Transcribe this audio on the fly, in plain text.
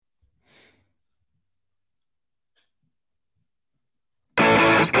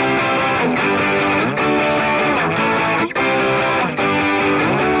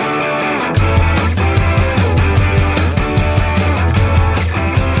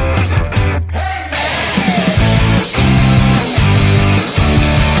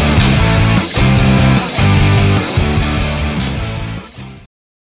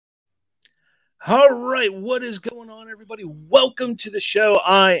right, what is going on, everybody? Welcome to the show.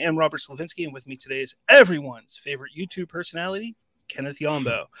 I am Robert Slavinsky, and with me today is everyone's favorite YouTube personality, Kenneth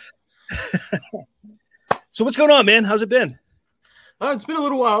Yombo. So what's going on, man? How's it been? It's been a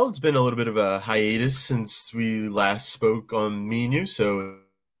little while. It's been a little bit of a hiatus since we last spoke on Me and You, so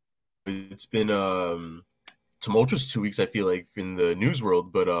it's been tumultuous 2 weeks, I feel like, in the news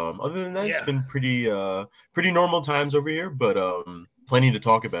world. But other than that, It's been pretty normal times over here, but plenty to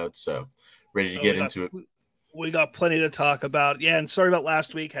talk about, so ready to get into it. We got plenty to talk about. Yeah, and sorry about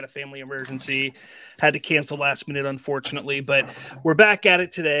last week. Had a family emergency. Had to cancel last minute, unfortunately. But we're back at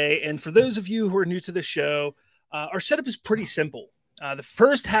it today. And for those of you who are new to the show, our setup is pretty simple. The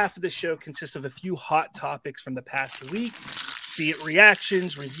first half of the show consists of a few hot topics from the past week, be it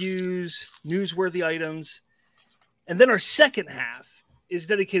reactions, reviews, newsworthy items. And then our second half is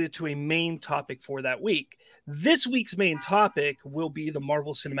dedicated to a main topic for that week. This week's main topic will be the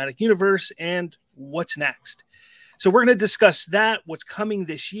Marvel Cinematic Universe and what's next. So we're going to discuss that, what's coming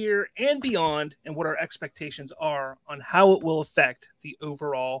this year and beyond, and what our expectations are on how it will affect the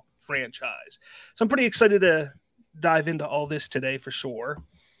overall franchise. So I'm pretty excited to dive into all this today for sure.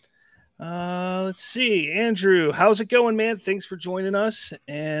 Let's see. Andrew, how's it going, man? Thanks for joining us,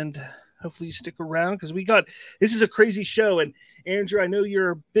 and hopefully you stick around because this is a crazy show. And Andrew, I know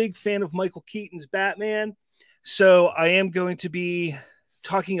you're a big fan of Michael Keaton's Batman. So I am going to be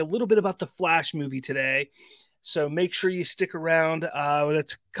talking a little bit about the Flash movie today. So make sure you stick around.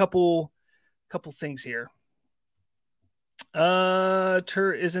 That's a couple things here.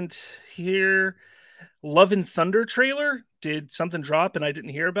 Tur isn't here. Love and Thunder trailer. Did something drop and I didn't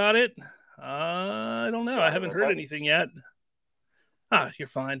hear about it? I don't know. I haven't heard anything yet. You're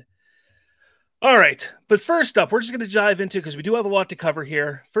fine. All right. But first up, we're just going to dive into, because we do have a lot to cover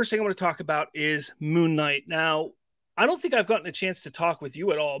here. First thing I want to talk about is Moon Knight. Now, I don't think I've gotten a chance to talk with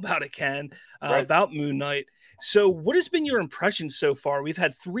you at all about it, Ken, about Moon Knight. So what has been your impression so far? We've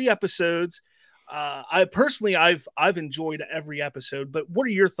had 3 episodes. I've enjoyed every episode, but what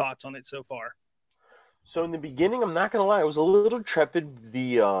are your thoughts on it so far? So in the beginning, I'm not going to lie, I was a little trepid.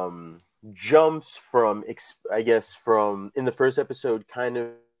 The jumps from in the first episode kind of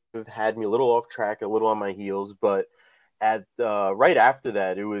had me a little off track, a little on my heels, but at right after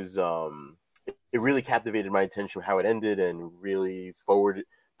that, it was it really captivated my attention how it ended and really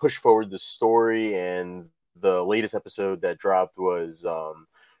pushed forward the story. And the latest episode that dropped was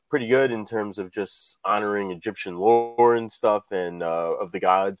pretty good in terms of just honoring Egyptian lore and stuff and of the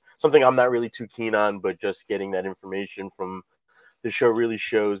gods. Something I'm not really too keen on, but just getting that information from the show really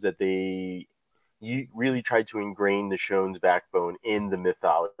shows that you really tried to ingrain the show's backbone in the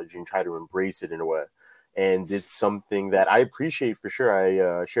mythology and try to embrace it in a way. And it's something that I appreciate for sure.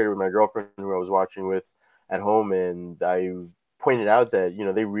 I shared it with my girlfriend who I was watching with at home, and I pointed out that,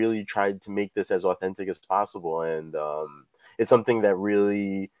 they really tried to make this as authentic as possible. And it's something that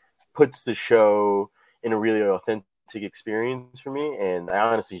really puts the show in a really authentic experience for me. And I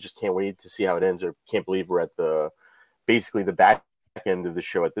honestly just can't wait to see how it ends, or can't believe we're at basically the back end of the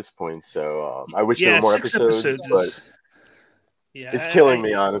show at this point. So I wish there were more episodes, but it's killing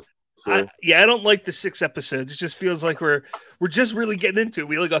me, honestly. I don't like the 6 episodes. It just feels like we're just really getting into it.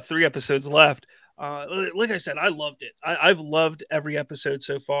 We only got 3 episodes left. Like I said, I loved it. I've loved every episode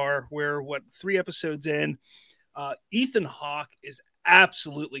so far. We're 3 episodes in. Ethan Hawke is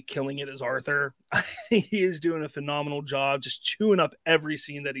absolutely killing it as Arthur. He is doing a phenomenal job, just chewing up every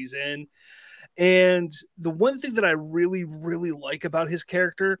scene that he's in. And the one thing that I really, really like about his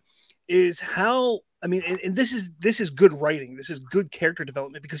character is how, and this is good writing. This is good character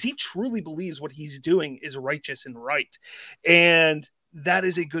development, because he truly believes what he's doing is righteous and right. And that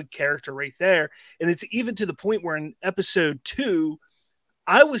is a good character right there. And it's even to the point where in episode 2,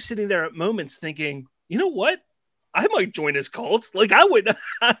 I was sitting there at moments thinking, you know what? I might join his cult. Like I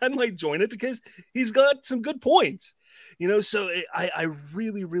might join it because he's got some good points. So I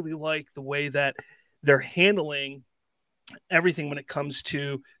really, really like the way that they're handling everything when it comes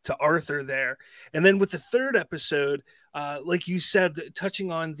to Arthur there. And then with the 3rd episode, like you said, touching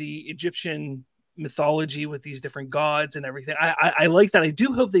on the Egyptian mythology with these different gods and everything. I like that. I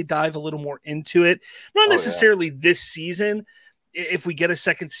do hope they dive a little more into it. Not necessarily this season. If we get a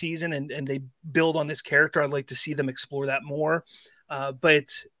second season and they build on this character, I'd like to see them explore that more.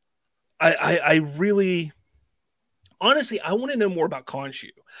 But I really... Honestly, I want to know more about Khonshu.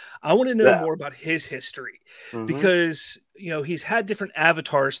 I want to know more about his history, because, he's had different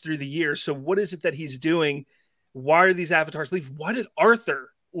avatars through the years. So what is it that he's doing? Why are these avatars leave? Why did Arthur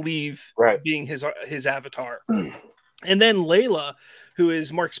leave being his avatar? And then Layla, who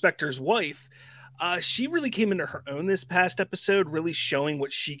is Mark Spector's wife, She really came into her own this past episode, really showing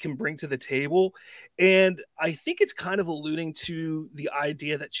what she can bring to the table. And I think it's kind of alluding to the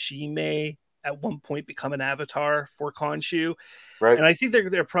idea that she may at one point become an avatar for Khonshu. Right. And I think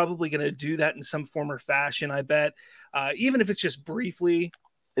they're probably going to do that in some form or fashion, I bet, even if it's just briefly.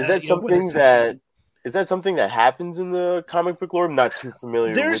 Is that Whether something it's this year. that happens in the comic book lore? I'm not too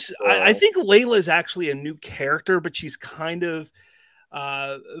familiar with. I think Layla is actually a new character, but she's kind of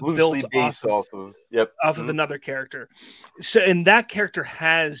built Loosely based off of. Yep. off of another character. So, and that character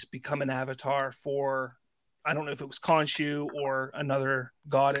has become an avatar for, I don't know if it was Khonshu or another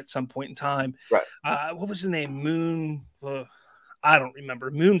god at some point in time. Right. What was the name? Moon. I don't remember.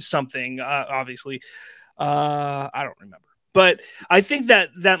 Moon something. Obviously, I don't remember. But I think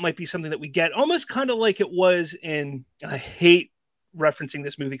that might be something that we get, almost kind of like it was in. I hate referencing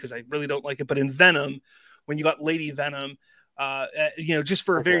this movie because I really don't like it, but in Venom, when you got Lady Venom. Just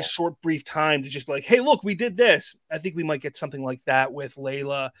for a very short, brief time to just be like, hey, look, we did this. I think we might get something like that with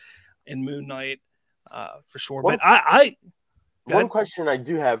Layla and Moon Knight for sure. But one question I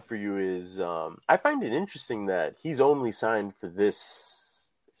do have for you is I find it interesting that he's only signed for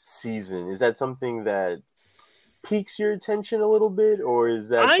this season. Is that something that piques your attention a little bit, or is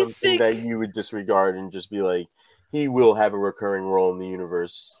that something that you would disregard and just be like, he will have a recurring role in the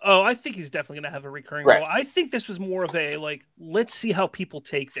universe? Oh, I think he's definitely going to have a recurring role. I think this was more of a, like, let's see how people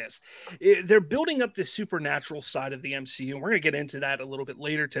take this. They're building up this supernatural side of the MCU, and we're going to get into that a little bit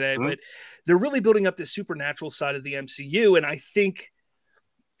later today, but they're really building up this supernatural side of the MCU, and I think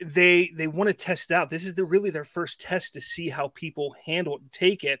they want to test it out. This is really their first test to see how people handle it and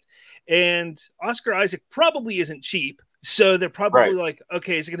take it, and Oscar Isaac probably isn't cheap. So they're probably like,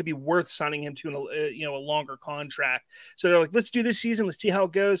 okay, is it going to be worth signing him to a longer contract? So they're like, let's do this season, let's see how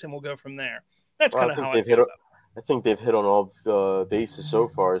it goes, and we'll go from there. That's kind of how I feel about it. I think they've hit on all the bases so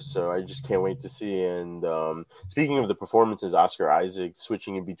far, so I just can't wait to see. And speaking of the performances, Oscar Isaac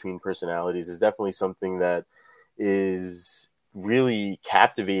switching in between personalities is definitely something that is really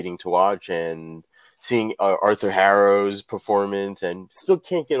captivating to watch. And seeing Arthur Harrow's performance, and still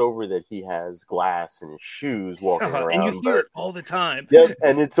can't get over that he has glass in his shoes walking around. And you hear it all the time. Yeah,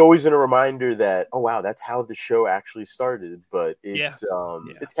 and it's always a reminder that, oh wow, that's how the show actually started. But it's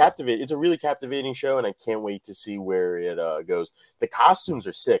it's captivating. It's a really captivating show, and I can't wait to see where it goes. The costumes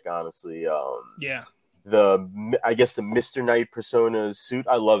are sick, honestly. I guess the Mr. Knight Persona's suit,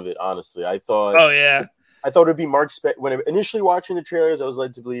 I love it, honestly. I thought I thought it'd be Mark Spector. When initially watching the trailers, I was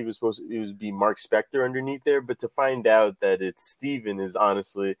led to believe it would be Mark Spector underneath there, but to find out that it's Steven is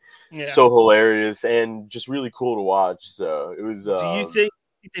honestly so hilarious and just really cool to watch. So it was. Do you think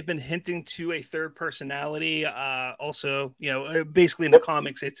they've been hinting to a third personality? Also, basically in the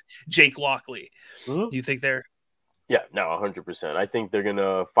comics, it's Jake Lockley. Do you think they're? Yeah, no, 100%. I think they're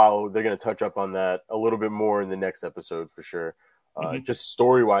gonna follow. They're gonna touch up on that a little bit more in the next episode for sure. Just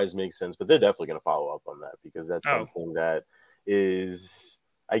story wise makes sense, but they're definitely going to follow up on that because that's something that is,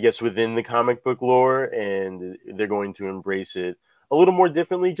 I guess, within the comic book lore, and they're going to embrace it a little more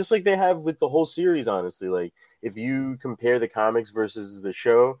differently, just like they have with the whole series. Honestly, like if you compare the comics versus the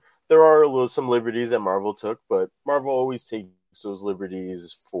show, there are some liberties that Marvel took, but Marvel always takes those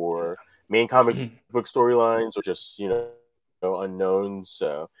liberties for main comic book storylines or just unknown.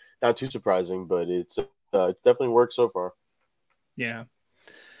 So not too surprising, but it's definitely worked so far. Yeah.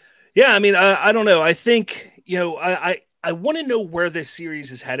 I mean, I don't know. I think I want to know where this series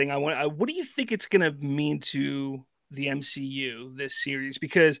is heading. What do you think it's going to mean to the MCU, this series?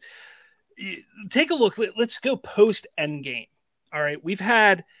 Because take a look. Let's go post Endgame. All right, we've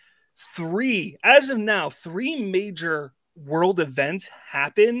had as of now, three major world events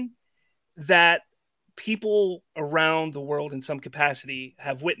happen that people around the world in some capacity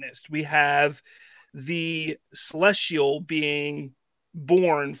have witnessed. We have the Celestial being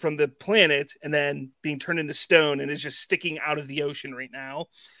born from the planet and then being turned into stone and is just sticking out of the ocean right now.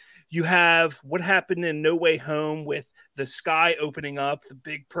 You have what happened in No Way Home with the sky opening up, the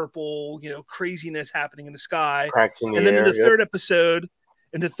big purple, craziness happening in the sky. Cracks in the and then air, in the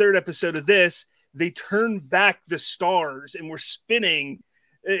third episode of this, they turn back the stars and we're spinning.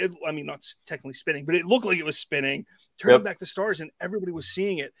 I mean, not technically spinning, but it looked like it was spinning, turning back the stars, and everybody was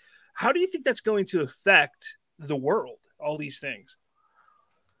seeing it. How do you think that's going to affect the world, all these things?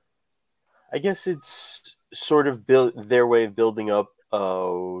 I guess it's sort of their way of building up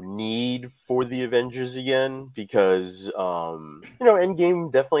a need for the Avengers again, because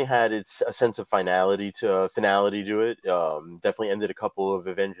Endgame definitely had a sense of finality to it. Definitely ended a couple of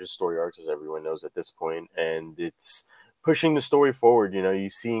Avengers story arcs, as everyone knows at this point, and it's pushing the story forward. You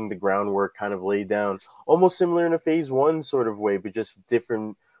seeing the groundwork kind of laid down, almost similar in a phase one sort of way, but just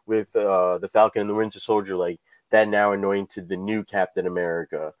different with the Falcon and the Winter Soldier, like that now anointed the new Captain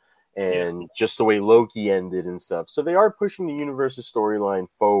America, Yeah. and just the way Loki ended and stuff. So they are pushing the universe's storyline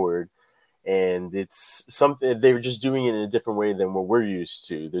forward, and it's something they were just doing it in a different way than what we're used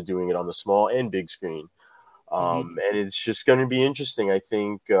to. They're doing it on the small and big screen. And it's just going to be interesting. I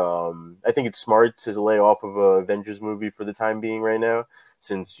think it's smart to lay off of a Avengers movie for the time being right now,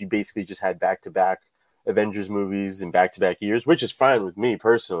 since you basically just had back-to-back Avengers movies in back-to-back years, which is fine with me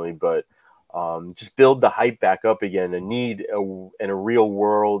personally. But just build the hype back up again, and a real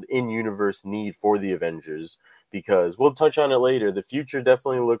world in-universe need for the Avengers, because we'll touch on it later. The future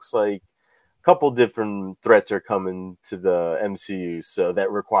definitely looks like a couple different threats are coming to the MCU, so that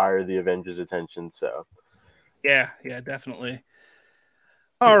require the Avengers' attention. So. Yeah, definitely.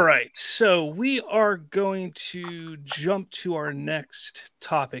 All right, so we are going to jump to our next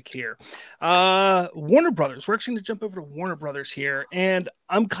topic here. Warner Brothers. We're actually going to jump over to Warner Brothers here, and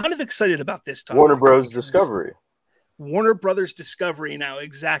I'm kind of excited about this topic. Warner Bros. Discovery. Warner Brothers Discovery now,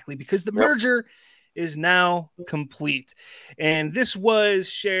 exactly, because the merger is now complete. And this was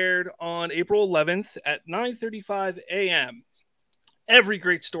shared on April 11th at 9:35 a.m. Every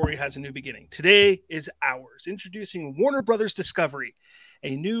great story has a new beginning. Today is ours. Introducing Warner Brothers Discovery,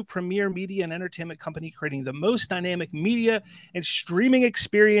 a new premier media and entertainment company creating the most dynamic media and streaming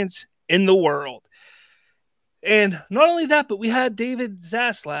experience in the world. And not only that, but we had David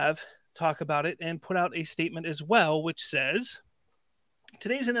Zaslav talk about it and put out a statement as well, which says,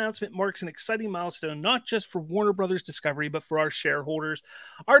 today's announcement marks an exciting milestone, not just for Warner Brothers Discovery, but for our shareholders,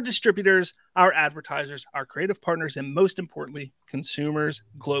 our distributors, our advertisers, our creative partners, and most importantly, consumers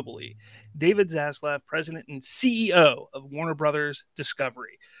globally. David Zaslav, president and CEO of Warner Brothers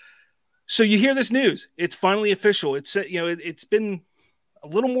Discovery. So you hear this news. It's finally official. It's been a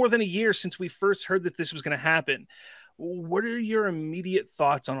little more than a year since we first heard that this was going to happen. What are your immediate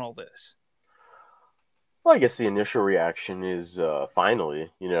thoughts on all this? Well, I guess the initial reaction is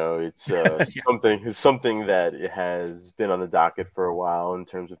finally. It's something that it has been on the docket for a while in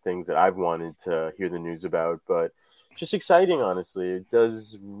terms of things that I've wanted to hear the news about, but just exciting, honestly. It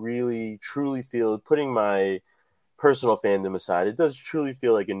does really, truly feel, putting my personal fandom aside, it does truly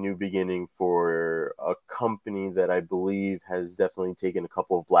feel like a new beginning for a company that I believe has definitely taken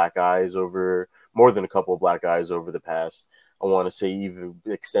more than a couple of black eyes over the past, I want to say, even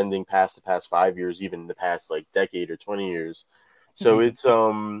extending past the past 5 years, even the past like decade or 20 years. So it's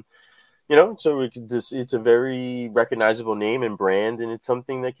it's a very recognizable name and brand, and it's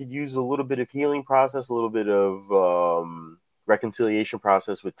something that could use a little bit of healing process, a little bit of reconciliation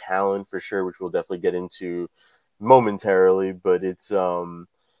process with talent for sure, which we'll definitely get into momentarily. But it's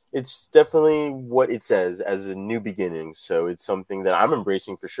definitely what it says as a new beginning. So it's something that I'm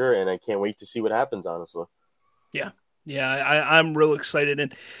embracing for sure, and I can't wait to see what happens, honestly. Yeah, I'm real excited.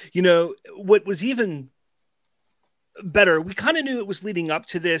 And, what was even better, we kind of knew it was leading up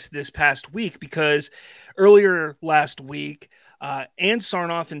to this past week, because earlier last week, Ann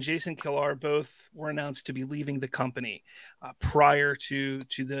Sarnoff and Jason Kilar both were announced to be leaving the company prior to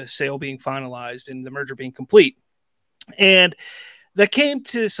the sale being finalized and the merger being complete. And that came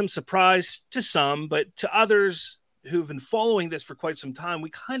to some surprise to some, but to others who've been following this for quite some time,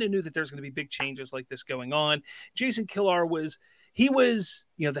 we kind of knew that there's going to be big changes like this going on. Jason Kilar was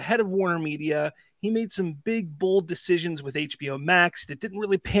the head of Warner Media. He made some big, bold decisions with HBO Max that didn't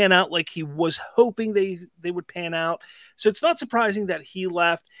really pan out like he was hoping they would pan out. So it's not surprising that he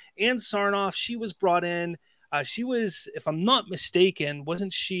left. Ann Sarnoff, she was brought in. She was, if I'm not mistaken,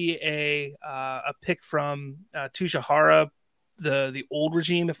 wasn't she a pick from Tuja Hara, the old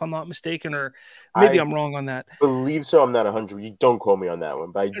regime, if I'm not mistaken, or maybe I'm wrong on that. Believe so. I'm not 100. You don't quote me on that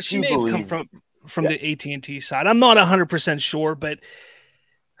one, but She may have come from the AT&T side. I'm not 100% sure, but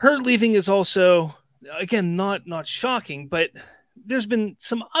her leaving is also, again, not shocking, but there's been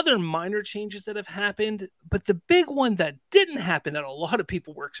some other minor changes that have happened. But the big one that didn't happen that a lot of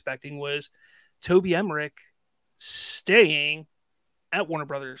people were expecting was Toby Emmerich staying at Warner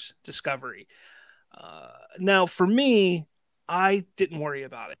Brothers Discovery. Now, for me, I didn't worry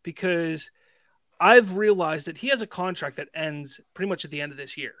about it because I've realized that he has a contract that ends pretty much at the end of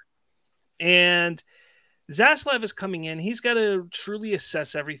this year. And Zaslav is coming in. He's got to truly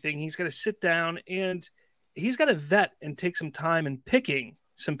assess everything. He's got to sit down and he's got to vet and take some time in picking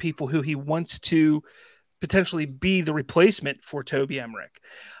some people who he wants to potentially be the replacement for Toby Emmerich.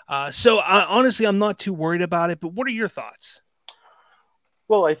 Honestly, I'm not too worried about it, but what are your thoughts?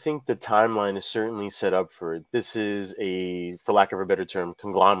 Well, I think the timeline is certainly set up for it. This is for lack of a better term,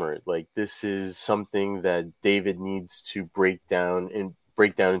 conglomerate. Like, this is something that David needs to break down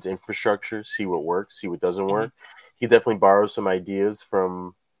into infrastructure, see what works, see what doesn't work. He definitely borrows some ideas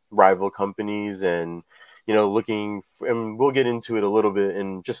from rival companies, and and we'll get into it a little bit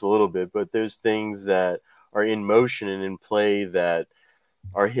in just a little bit, but there's things that are in motion and in play that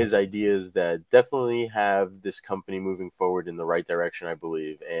are his ideas that definitely have this company moving forward in the right direction, I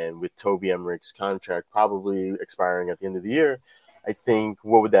believe. And with Toby Emmerich's contract probably expiring at the end of the year, I think,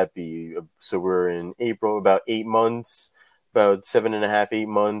 what would that be? So we're in April, about 8 months, about 7.5, 8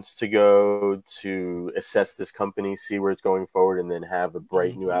 months to go to assess this company, see where it's going forward, and then have a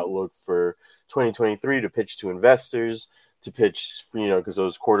bright new outlook for 2023 to pitch to investors, to pitch, because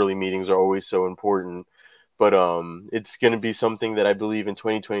those quarterly meetings are always so important. But it's going to be something that I believe in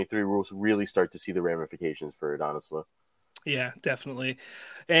 2023 we'll really start to see the ramifications for it, honestly. Yeah, definitely.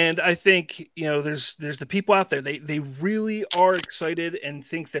 And I think, there's the people out there, they really are excited and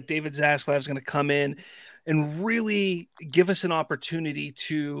think that David Zaslav is going to come in and really give us an opportunity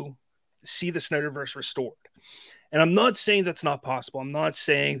to see the Snyderverse restored. And I'm not saying that's not possible. I'm not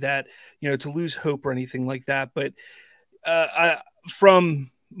saying that, to lose hope or anything like that. But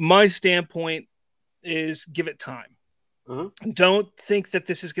from my standpoint is give it time. Mm-hmm. Don't think that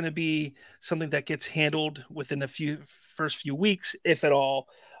this is going to be something that gets handled within the first few weeks, if at all.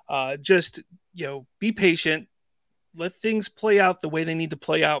 Just, be patient. Let things play out the way they need to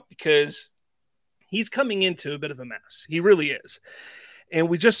play out, because he's coming into a bit of a mess. He really is. And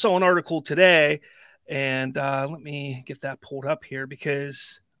we just saw an article today, and let me get that pulled up here,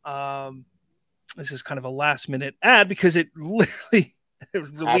 because this is kind of a last minute ad, because it literally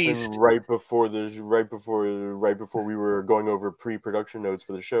released right before we were going over pre-production notes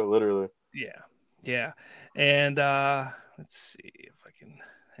for the show, literally. Yeah. And let's see if I can.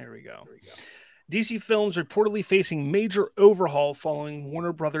 There we go. DC Films reportedly facing major overhaul following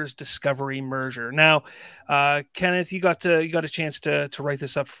Warner Brothers Discovery merger. Now, Kenneth, you got a chance to write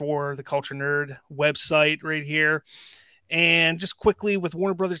this up for the Culture Nerd website right here. And just quickly, with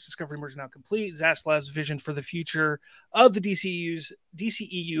Warner Brothers Discovery merger now complete, Zaslav's vision for the future of the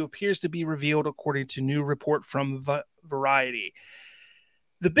DCEU appears to be revealed, according to new report from Variety.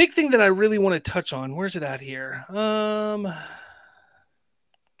 The big thing that I really want to touch on, where's it at here?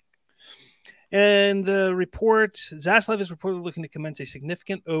 And the report, Zaslav is reportedly looking to commence a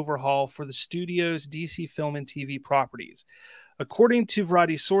significant overhaul for the studio's DC film and TV properties. According to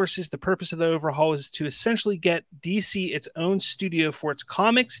Variety sources, the purpose of the overhaul is to essentially get DC its own studio for its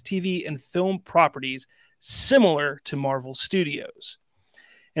comics, TV, and film properties, similar to Marvel Studios.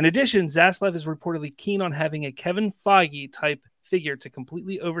 In addition, Zaslav is reportedly keen on having a Kevin Feige-type figure to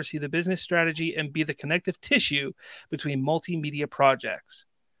completely oversee the business strategy and be the connective tissue between multimedia projects.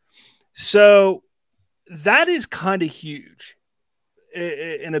 So that is kind of huge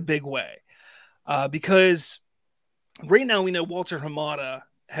in a big way, because right now we know Walter Hamada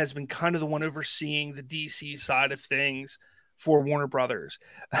has been kind of the one overseeing the DC side of things for Warner Brothers.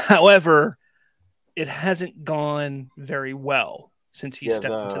 However, it hasn't gone very well since he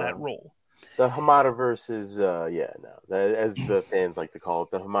stepped into that role. The Hamadaverse is, as the fans like to call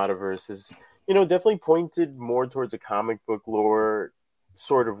it, the Hamadaverse is, definitely pointed more towards a comic book lore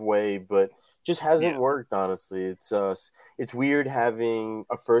sort of way, but just hasn't worked, honestly. It's weird having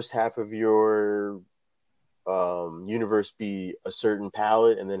a first half of your universe be a certain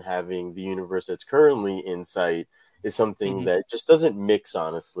palette, and then having the universe that's currently in sight is something that just doesn't mix,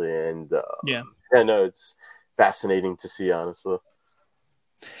 honestly. And I know it's fascinating to see, honestly.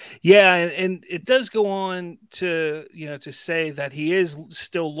 Yeah, and it does go on to to say that he is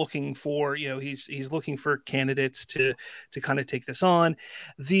still looking for he's looking for candidates to kind of take this on.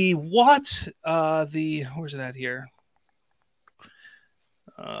 The Watts, where's it at here?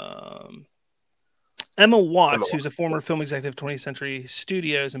 Emma Watts, who's a former film executive of 20th Century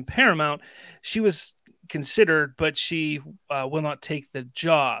Studios and Paramount, she was considered, but she will not take the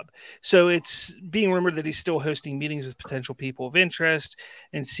job. So it's being rumored that he's still hosting meetings with potential people of interest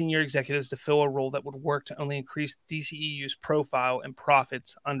and senior executives to fill a role that would work to only increase DCEU's profile and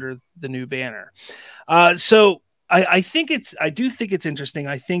profits under the new banner. So I do think it's interesting.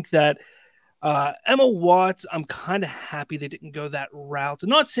 I think that Emma Watts, I'm kind of happy they didn't go that route. I'm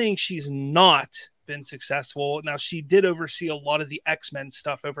not saying she's not been successful. Now, she did oversee a lot of the X-Men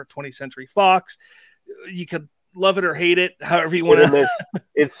stuff over at 20th Century Fox. You could love it or hate it, however you want to.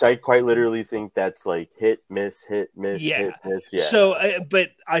 I quite literally think that's like hit, miss, hit, miss, hit, miss. Yeah. So, but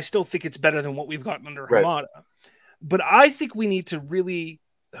I still think it's better than what we've gotten under Hamada. But I think we need to really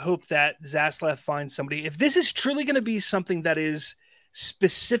hope that Zaslav finds somebody. If this is truly going to be something that is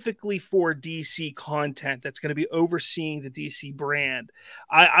specifically for DC content, that's going to be overseeing the DC brand,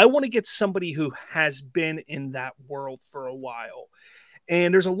 I want to get somebody who has been in that world for a while.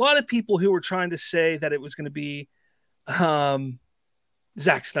 And there's a lot of people who were trying to say that it was going to be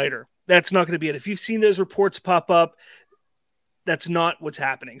Zack Snyder. That's not going to be it. If you've seen those reports pop up, that's not what's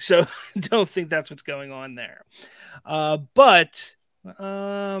happening. So don't think that's what's going on there. But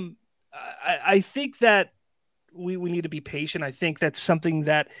I think that we need to be patient. I think that's something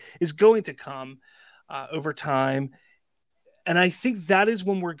that is going to come over time. And I think that is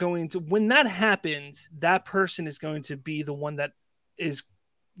when when that happens, that person is going to be the one that is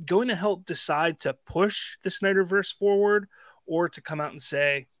going to help decide to push the Snyderverse forward or to come out and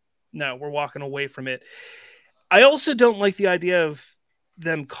say, no, we're walking away from it. I also don't like the idea of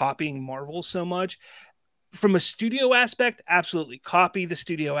them copying Marvel so much. From a studio aspect, absolutely. Copy the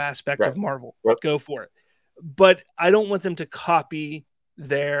studio aspect of Marvel. Yep. Go for it. But I don't want them to copy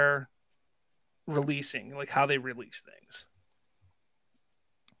their releasing, like how they release things.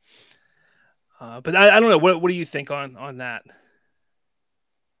 But I don't know. What do you think on that?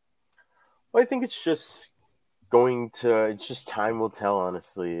 Well, I think it's just time will tell,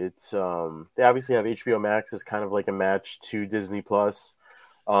 honestly. It's they obviously have HBO Max as kind of like a match to Disney Plus,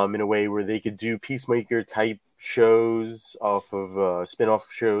 in a way where they could do Peacemaker type shows off of spin-off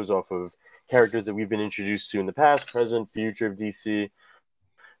shows off of characters that we've been introduced to in the past, present, future of DC.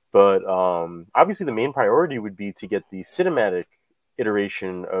 But obviously the main priority would be to get the cinematic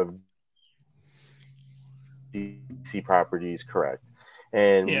iteration of DC properties correct.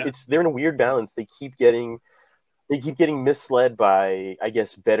 And they're in a weird balance. They keep getting misled by, I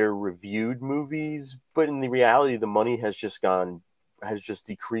guess, better reviewed movies, but in the reality, the money has just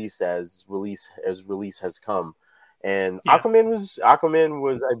decreased as release has come. And Aquaman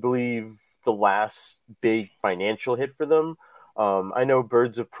was, I believe, the last big financial hit for them. I know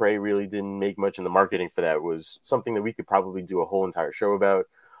Birds of Prey really didn't make much, and the marketing for that was something that we could probably do a whole entire show about.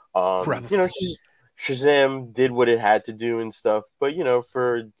 Shazam did what it had to do and stuff, but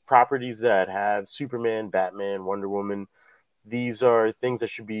for properties that have Superman, Batman, Wonder Woman, these are things that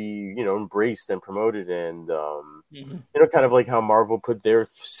should be embraced and promoted, and kind of like how Marvel put their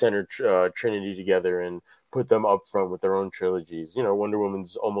center trinity together and put them up front with their own trilogies. Wonder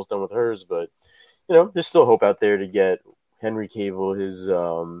Woman's almost done with hers, but there's still hope out there to get Henry Cavill his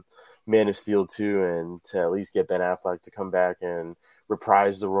Man of Steel 2, and to at least get Ben Affleck to come back and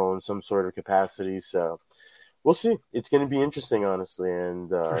reprise the role in some sort of capacity. So we'll see. It's going to be interesting, honestly, and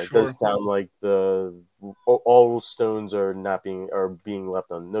it does sound like all stones are being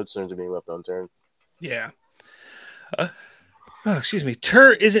left on. No stones are being left unturned. Yeah. Excuse me.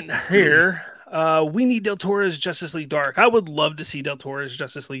 Tur isn't here. We need Del Toro's Justice League Dark. I would love to see Del Toro's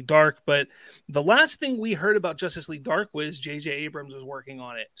Justice League Dark, but the last thing we heard about Justice League Dark was J.J. Abrams was working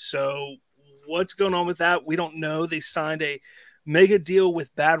on it. So what's going on with that? We don't know. They signed a mega deal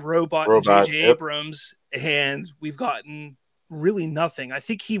with Bad Robot and J.J. Abrams, and we've gotten really nothing. I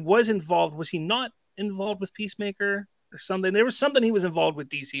think he was involved. Was he not involved with Peacemaker or something? There was something he was involved with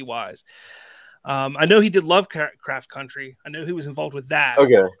DC-wise. I know he did Lovecraft Country. I know he was involved with that.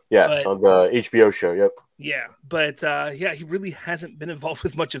 Okay, yes, on the HBO show, yep. Yeah, but he really hasn't been involved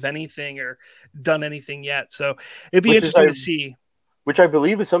with much of anything or done anything yet. So it'd be interesting to see. Which I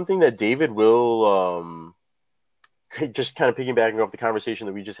believe is something that David will just kind of piggybacking off the conversation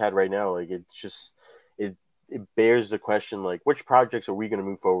that we just had right now. Like, it bears the question, like, which projects are we going to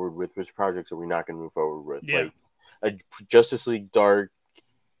move forward with? Which projects are we not going to move forward with? Yeah. Like a Justice League Dark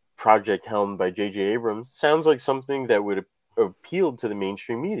project helmed by J.J. Abrams sounds like something that would appeal to the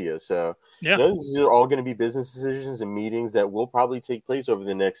mainstream media. So these are all going to be business decisions and meetings that will probably take place over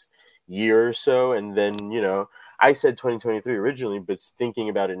the next year or so. And then, I said 2023 originally, but thinking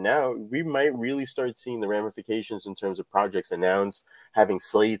about it now, we might really start seeing the ramifications in terms of projects announced, having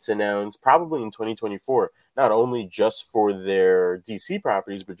slates announced, probably in 2024, not only just for their DC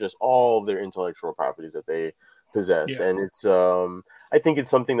properties, but just all their intellectual properties that they possess. And it's I think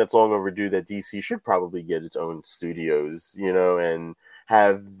it's something that's long overdue, that DC should probably get its own studios, and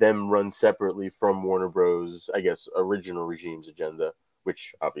have them run separately from Warner Bros. I guess original regime's agenda,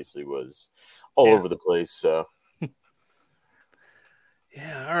 which obviously was all over the place. So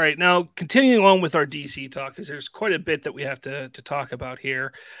yeah, all right. Now continuing on with our DC talk, because there's quite a bit that we have to talk about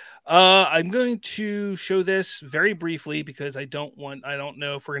here. I'm going to show this very briefly because I don't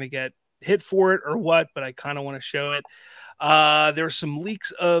know if we're going to get hit for it or what, but I kind of want to show it. There are some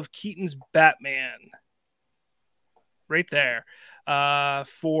leaks of Keaton's Batman right there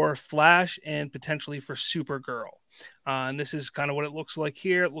for Flash and potentially for Supergirl. And this is kind of what it looks like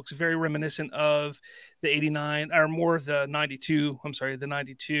here. It looks very reminiscent of the 89 or more of the 92. I'm sorry, the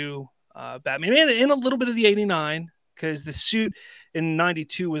 92 Batman, and a little bit of the 89, because the suit in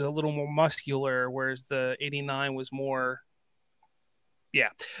 92 was a little more muscular, whereas the 89 was more. Yeah.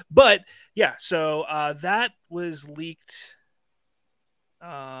 But yeah, so that was leaked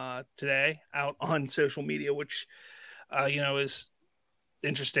today out on social media, which is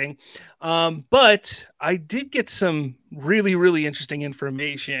interesting. But I did get some really, really interesting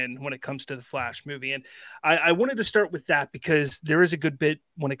information when it comes to the Flash movie. And I wanted to start with that because there is a good bit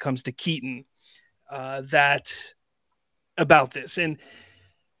when it comes to Keaton that about this. And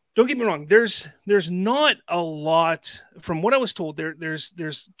don't get me wrong, there's not a lot from what I was told.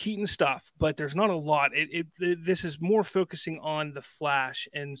 There's Keaton stuff, but there's not a lot. This is more focusing on the Flash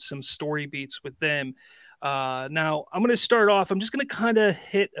and some story beats with them. Now I'm going to start off. I'm just going to kind of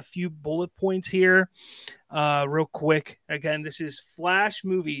hit a few bullet points here, real quick. Again, this is Flash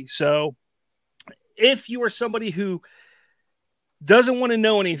movie, so if you are somebody who doesn't want to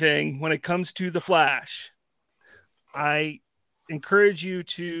know anything when it comes to the Flash, I encourage you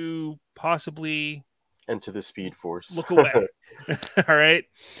to possibly enter the Speed Force. Look away. All right.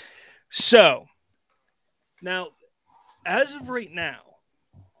 So now, as of right now,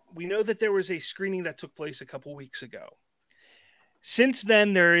 we know that there was a screening that took place a couple weeks ago. Since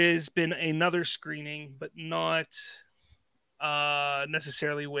then, there has been another screening, but not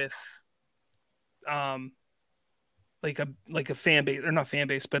necessarily with like a fan base, or not fan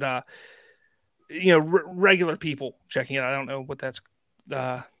base, but regular people checking it out. I don't know what that's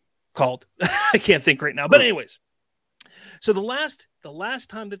called. I can't think right now. But anyways, so the last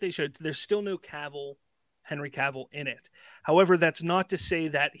time that they showed, there's still no Henry Cavill in it. However, that's not to say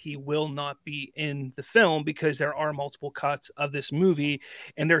that he will not be in the film, because there are multiple cuts of this movie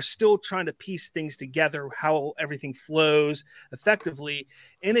and they're still trying to piece things together, how everything flows effectively.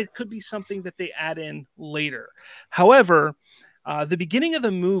 And it could be something that they add in later. However, the beginning of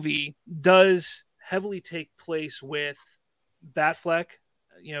the movie does heavily take place with Batfleck,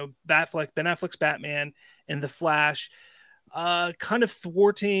 Ben Affleck's Batman, and the Flash, kind of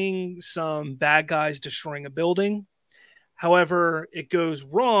thwarting some bad guys destroying a building. However, it goes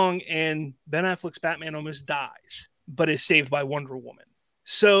wrong and Ben Affleck's Batman almost dies, but is saved by Wonder Woman.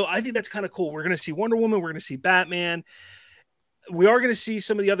 So I think that's kind of cool. We're going to see Wonder Woman. We're going to see Batman. We are going to see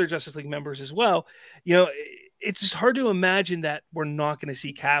some of the other Justice League members as well. It's just hard to imagine that we're not going to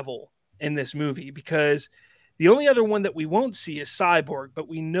see Cavill in this movie, because the only other one that we won't see is Cyborg, but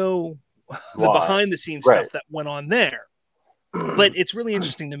we know the behind the scenes stuff that went on there. But it's really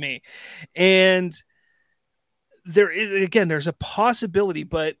interesting to me. And there's a possibility,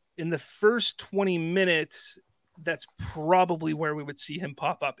 but in the first 20 minutes, that's probably where we would see him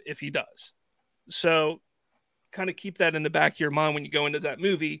pop up if he does. So kind of keep that in the back of your mind when you go into that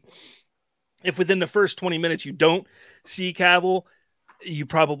movie. If within the first 20 minutes you don't see Cavill, you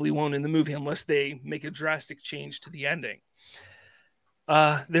probably won't in the movie unless they make a drastic change to the ending.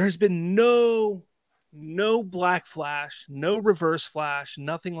 There has been no Black Flash, no Reverse Flash,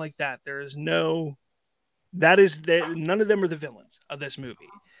 nothing like that. None of them are the villains of this movie.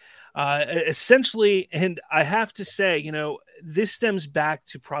 Essentially, and I have to say, this stems back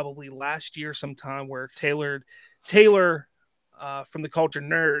to probably last year sometime, where Taylor from the Culture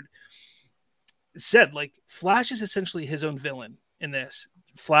Nerd said, like, Flash is essentially his own villain in this.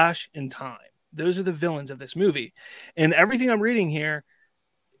 Flash and Time. Those are the villains of this movie. And everything I'm reading here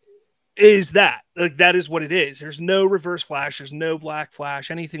is that. Like, that is what it is. There's no Reverse Flash. There's no Black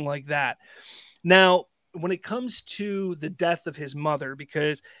Flash, anything like that. Now, when it comes to the death of his mother,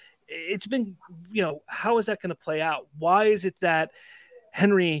 because it's been, how is that going to play out? Why is it that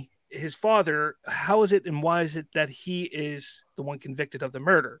Henry, his father, how is it and why is it that he is the one convicted of the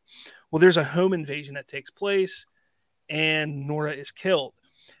murder? Well, there's a home invasion that takes place and Nora is killed.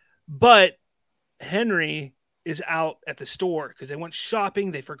 But Henry is out at the store because they went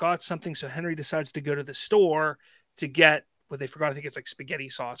shopping. They forgot something. So Henry decides to go to the store to get what they forgot. I think it's like spaghetti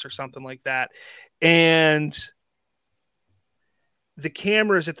sauce or something like that. And the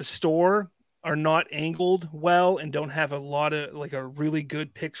cameras at the store are not angled well and don't have a lot of, like, a really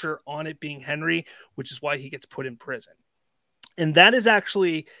good picture on it being Henry, which is why he gets put in prison. And that is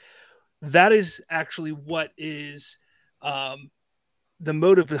actually what is the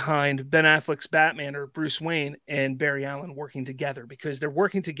motive behind Ben Affleck's Batman, or Bruce Wayne, and Barry Allen working together, because they're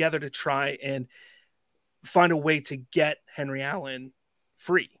working together to try and find a way to get Henry Allen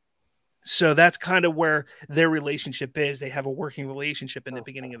free. So that's kind of where their relationship is. They have a working relationship in the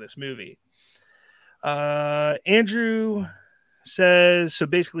beginning of this movie. Andrew says, so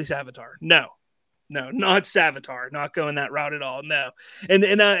basically Savitar. No, not Savitar. Not going that route at all. No.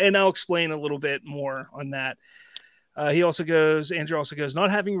 And I'll explain a little bit more on that. Andrew also goes,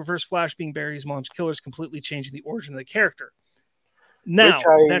 not having Reverse Flash being Barry's mom's killer is completely changing the origin of the character. Now,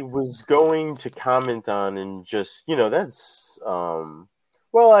 which I was going to comment on, and just, that's,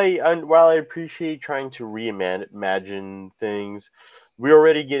 while I appreciate trying to reimagine things, we're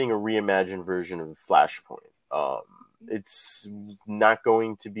already getting a reimagined version of Flashpoint. It's not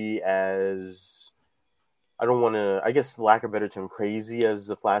going to be as, I don't want to, I guess, lack of a better term, crazy as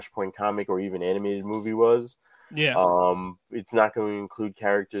the Flashpoint comic or even animated movie was. Yeah. It's not going to include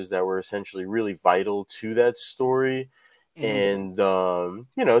characters that were essentially really vital to that story. And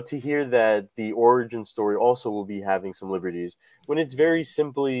to hear that the origin story also will be having some liberties when it's very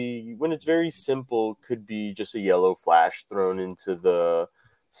simple, could be just a yellow Flash thrown into the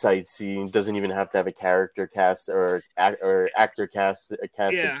sightseeing, doesn't even have to have a character cast or actor casted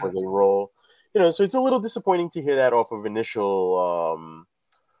for the role. So it's a little disappointing to hear that off initial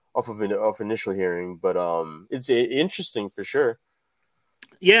hearing, but it's interesting for sure.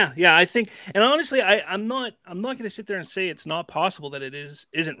 Yeah, I think, and honestly, I'm not going to sit there and say it's not possible that it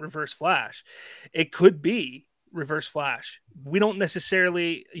isn't Reverse Flash. It could be Reverse Flash. We don't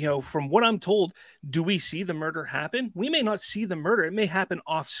necessarily, from what I'm told, do we see the murder happen? We may not see the murder. It may happen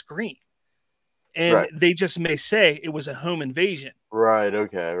off screen, and they just may say it was a home invasion. Right.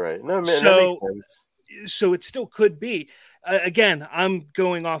 Okay. Right. No, man, that makes sense. So it still could be. Again, I'm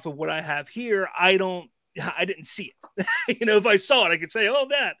going off of what I have here. I didn't see it. If I saw it, I could say, oh,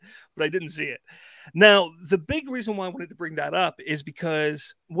 that, but I didn't see it. Now, the big reason why I wanted to bring that up is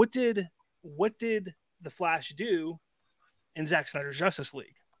because what did the Flash do in Zack Snyder's Justice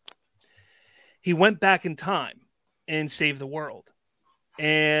League? He went back in time and saved the world.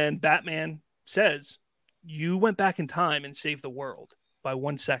 And Batman says, you went back in time and saved the world by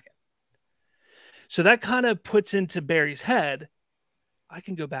 1 second. So that kind of puts into Barry's head, I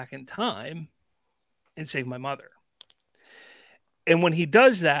can go back in time and save my mother. And when he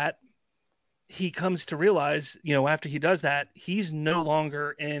does that, he comes to realize, after he does that, he's no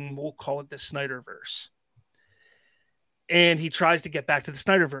longer in, we'll call it the Snyderverse. And he tries to get back to the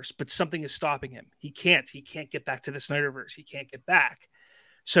Snyderverse, but something is stopping him. He can't get back to the Snyderverse. He can't get back.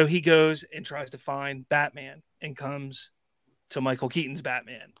 So he goes and tries to find Batman and comes to Michael Keaton's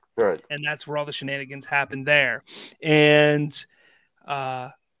Batman. Right. And that's where all the shenanigans happen there. And,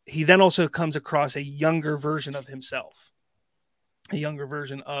 he then also comes across a younger version of himself, a younger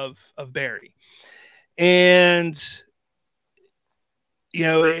version of Barry. And,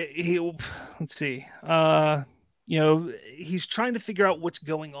 let's see, he's trying to figure out what's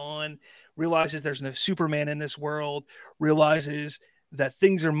going on, realizes there's no Superman in this world, realizes that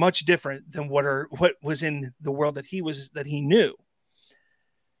things are much different than what was in the world that he knew.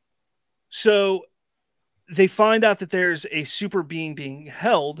 So they find out that there's a super being being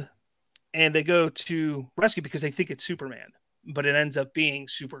held, and they go to rescue because they think it's Superman, but it ends up being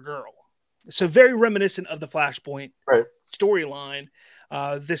Supergirl. So very reminiscent of the Flashpoint storyline,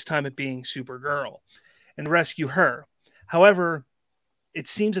 this time it being Supergirl, and rescue her. However, it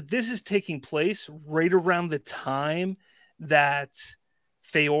seems that this is taking place right around the time that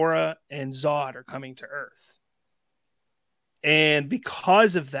Faora and Zod are coming to Earth. And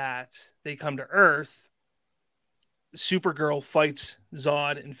because of that, they come to Earth. Supergirl fights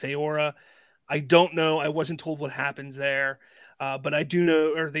Zod and Faora. I don't know. I wasn't told what happens there. But I do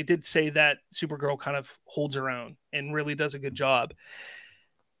know, or they did say that Supergirl kind of holds her own and really does a good job.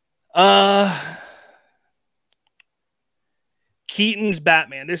 Keaton's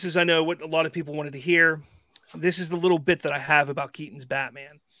Batman. This is, I know, what a lot of people wanted to hear. This is the little bit that I have about Keaton's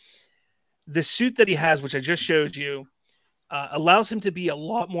Batman. The suit that he has, which I just showed you, allows him to be a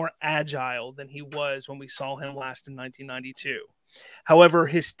lot more agile than he was when we saw him last in 1992. However,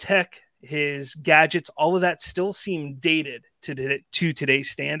 his tech, his gadgets, all of that still seem dated to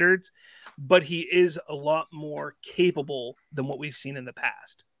today's standards, but he is a lot more capable than what we've seen in the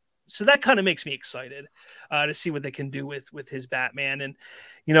past. So that kind of makes me excited to see what they can do with his Batman. And,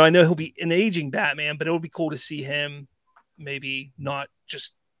 I know he'll be an aging Batman, but it would be cool to see him maybe not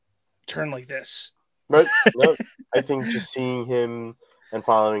just turn like this. Right. No, I think just seeing him and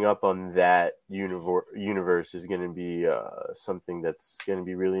following up on that universe is going to be something that's going to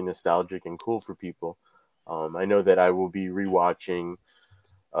be really nostalgic and cool for people. I know that I will be rewatching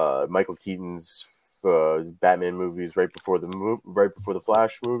Michael Keaton's Batman movies right before the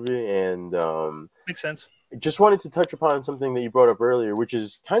Flash movie, and makes sense. Just wanted to touch upon something that you brought up earlier, which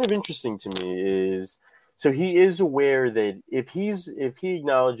is kind of interesting to me. Is so he is aware that if he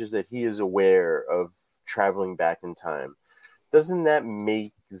acknowledges that he is aware of traveling back in time, doesn't that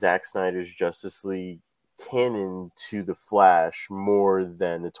make Zack Snyder's Justice League canon to the Flash more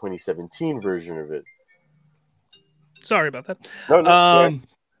than the 2017 version of it? Sorry about that. No.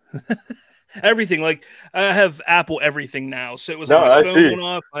 Everything, like, I have Apple everything now, so it was my phone went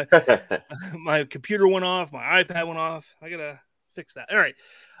off, my computer went off, my iPad went off. I gotta fix that. All right.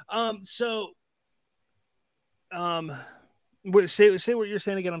 Say what you're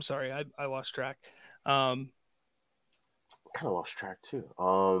saying again. I'm sorry, I lost track. Kind of lost track too.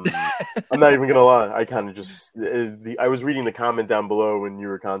 I'm not even gonna lie. I kind of just I was reading the comment down below when you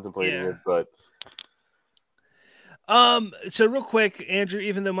were contemplating it, but so real quick, Andrew,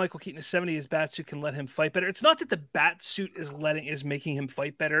 even though Michael Keaton is 70, his bat suit can let him fight better. It's not that the bat suit is making him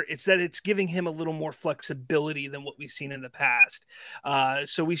fight better. It's that it's giving him a little more flexibility than what we've seen in the past.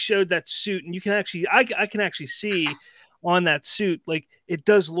 So we showed that suit, and you can actually, I can actually see on that suit, like it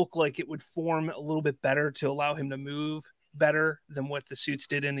does look like it would form a little bit better to allow him to move better than what the suits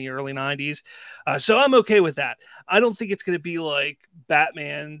did in the early 90s. So I'm okay with that. I don't think it's going to be like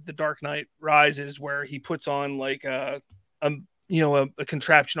Batman The Dark Knight Rises, where he puts on like a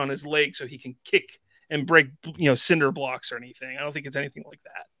contraption on his leg so he can kick and break cinder blocks or anything. I don't think it's anything like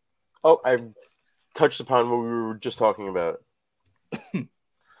that. Oh, I touched upon what we were just talking about.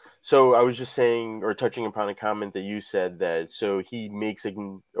 So I was just saying, or touching upon a comment that you said that, so he makes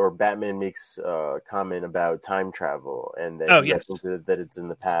Batman makes a comment about time travel and that that it's in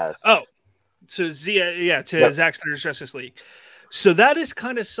the past. Oh, to Zack Snyder's Justice League. So that is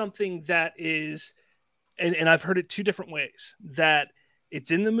kind of something that is, and I've heard it two different ways, that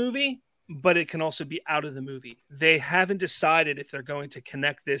it's in the movie, but it can also be out of the movie. They haven't decided if they're going to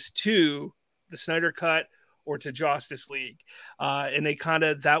connect this to the Snyder Cut or to Justice League. And they kind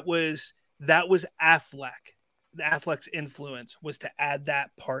of, that was Affleck. Affleck's influence was to add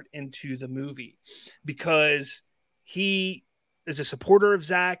that part into the movie because he is a supporter of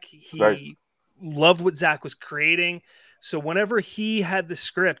Zack. He loved what Zack was creating. So whenever he had the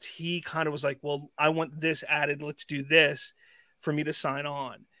script, he kind of was like, well, I want this added. Let's do this for me to sign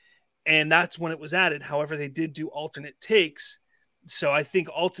on. And that's when it was added. However, they did do alternate takes. So I think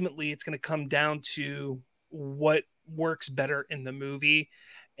ultimately it's going to come down to what works better in the movie.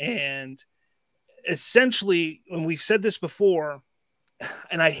 And essentially, when we've said this before,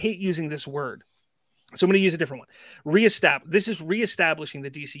 and I hate using this word, so I'm going to use a different one. This is reestablishing the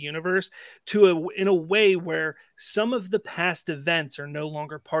DC universe in a way where some of the past events are no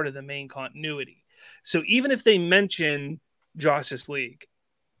longer part of the main continuity. So even if they mention Justice League,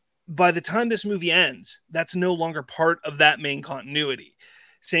 by the time this movie ends, that's no longer part of that main continuity.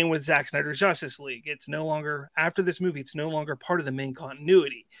 Same with Zack Snyder's Justice League. It's no longer, after this movie, it's no longer part of the main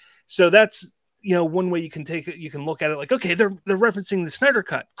continuity. So that's, one way you can look at it like, okay, they're referencing the Snyder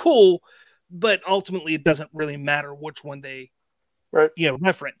Cut. Cool. But ultimately it doesn't really matter which one they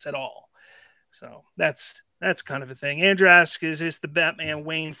reference at all. So that's kind of a thing. Andrew asks, is this the Batman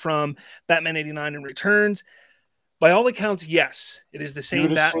Wayne from Batman 89 and Returns? By all accounts, yes. It is the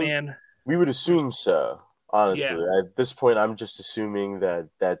same Batman. We would assume so. Honestly, at this point, I'm just assuming that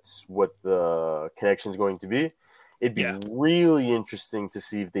that's what the connection is going to be. It'd be really interesting to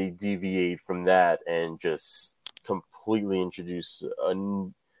see if they deviate from that and just completely introduce a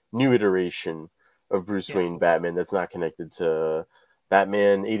new iteration of Bruce Wayne Batman that's not connected to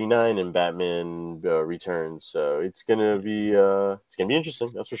Batman 89 and Batman Returns. So it's gonna be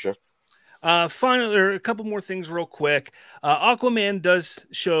interesting. That's for sure. Finally, there are a couple more things real quick. Aquaman does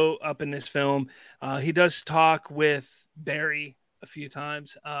show up in this film. He does talk with Barry a few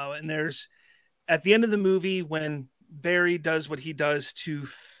times. And there's at the end of the movie when Barry does what he does to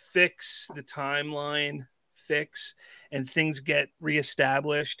fix the timeline and things get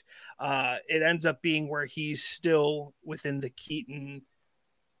reestablished. It ends up being where he's still within the Keaton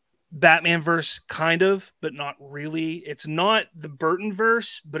Batman verse, kind of, but not really. It's not the Burton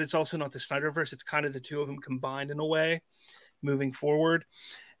verse, but it's also not the Snyder verse. It's kind of the two of them combined in a way moving forward.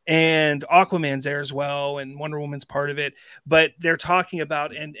 And Aquaman's there as well, and Wonder Woman's part of it. But they're talking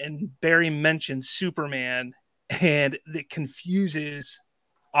about, and Barry mentions Superman, and it confuses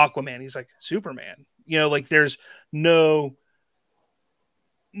Aquaman. He's like, Superman? Like there's nobody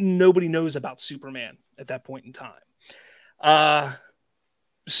knows about Superman at that point in time.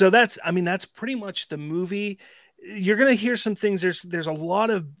 So that's pretty much the movie. You're going to hear some things. There's a lot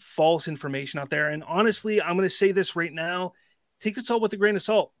of false information out there. And honestly, I'm going to say this right now. Take this all with a grain of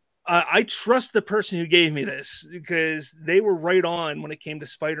salt. I trust the person who gave me this because they were right on when it came to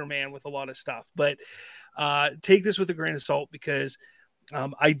Spider-Man with a lot of stuff. But take this with a grain of salt because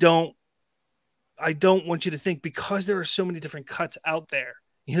I don't want you to think because there are so many different cuts out there.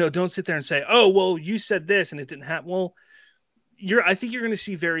 Don't sit there and say, oh, well, you said this and it didn't happen. Well, I think you're going to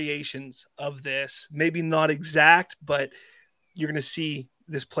see variations of this, maybe not exact, but you're going to see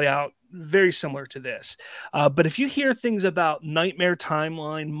this play out very similar to this. But if you hear things about Nightmare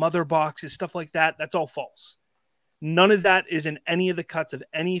Timeline, Mother Boxes, stuff like that, that's all false. None of that is in any of the cuts of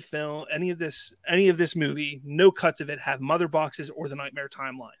any film, any of this movie. No cuts of it have Mother Boxes or the Nightmare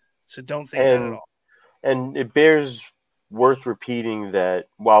Timeline. So don't think that at all. And it bears worth repeating that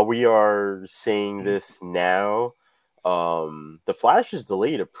while we are saying this now, the Flash is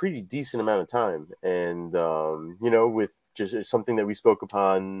delayed a pretty decent amount of time, and with just something that we spoke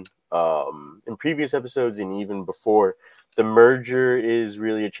upon in previous episodes and even before, the merger is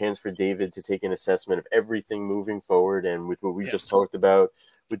really a chance for David to take an assessment of everything moving forward, and with what we just talked about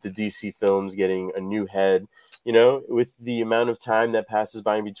with the DC films getting a new head, with the amount of time that passes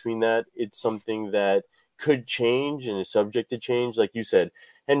by in between that, it's something that could change and is subject to change. Like you said,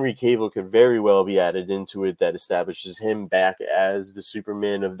 Henry Cavill could very well be added into it that establishes him back as the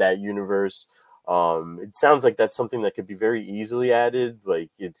Superman of that universe. It sounds like that's something that could be very easily added.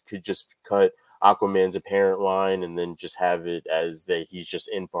 Like it could just cut Aquaman's apparent line and then just have it as that he's just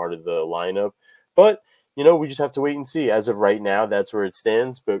in part of the lineup. But we just have to wait and see. As of right now, that's where it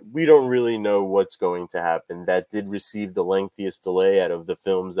stands, but we don't really know what's going to happen. That did receive the lengthiest delay out of the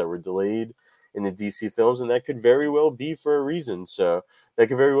films that were delayed in the DC films, and that could very well be for a reason. So that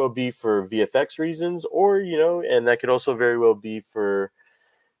could very well be for VFX reasons, or, and that could also very well be for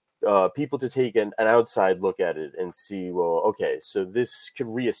people to take an outside look at it and see, well, okay, so this could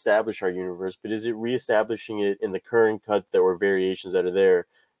reestablish our universe, but is it reestablishing it in the current cut that were variations that are there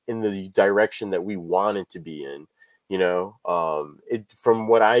in the direction that we want it to be in? From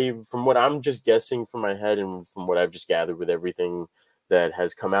what I'm just guessing from my head and from what I've just gathered with everything that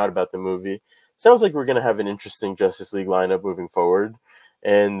has come out about the movie, sounds like we're going to have an interesting Justice League lineup moving forward.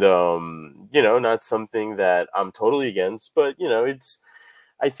 And, not something that I'm totally against, but,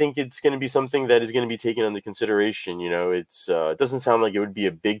 I think it's going to be something that is going to be taken under consideration. It doesn't sound like it would be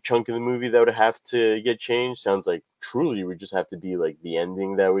a big chunk of the movie that would have to get changed. Sounds like truly it would just have to be like the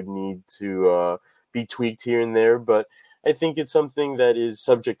ending that would need to be tweaked here and there. But I think it's something that is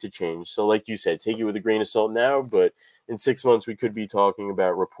subject to change. So like you said, take it with a grain of salt now, but in 6 months, we could be talking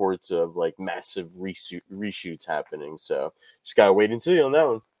about reports of like massive reshoots happening. So just got to wait and see on that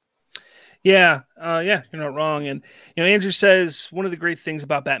one. Yeah, you're not wrong. And, Andrew says one of the great things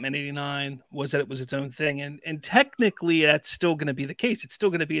about Batman 89 was that it was its own thing. And technically, that's still going to be the case. It's still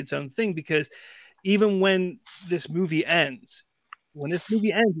going to be its own thing because even when this movie ends,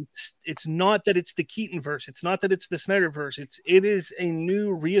 it's not that it's the Keatonverse. It's not that it's the Snyderverse. It is a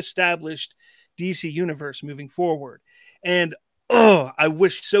new reestablished DC universe moving forward. And, I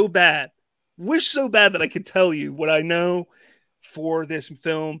wish so bad that I could tell you what I know for this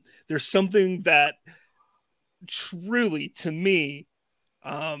film. There's something that truly, to me,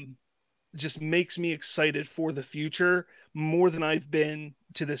 just makes me excited for the future more than I've been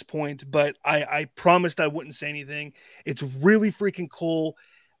to this point. But I promised I wouldn't say anything. It's really freaking cool.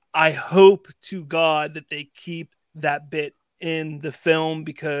 I hope to God that they keep that bit in the film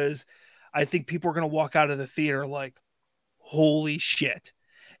because I think people are going to walk out of the theater like, holy shit.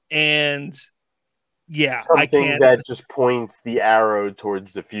 And yeah, something that just points the arrow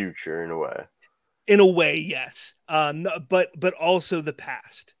towards the future in a way. In a way, yes. But also the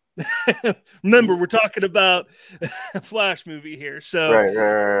past. Remember, we're talking about a Flash movie here, so right.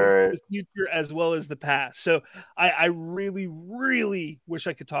 The future as well as the past. So I really, really wish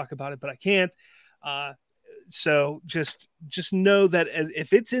I could talk about it, but I can't. So just know that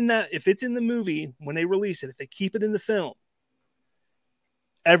if it's in the movie when they release it, if they keep it in the film,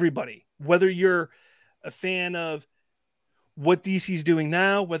 everybody, whether you're a fan of what DC's doing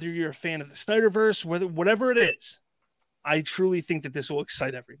now, whether you're a fan of the Snyderverse, whatever it is, I truly think that this will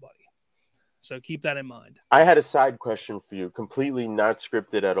excite everybody. So keep that in mind. I had a side question for you, completely not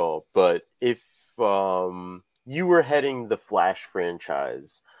scripted at all. But if you were heading the Flash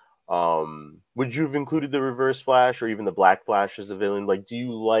franchise, would you have included the Reverse Flash or even the Black Flash as the villain? Like, do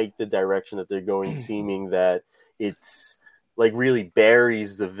you like the direction that they're going, seeming that it's like really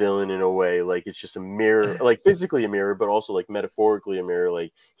buries the villain in a way, like it's just a mirror, like physically a mirror, but also like metaphorically a mirror,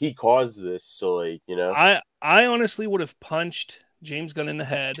 like he caused this, so like, I honestly would have punched James Gunn in the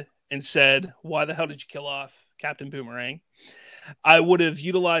head and said, why the hell did you kill off Captain Boomerang? I would have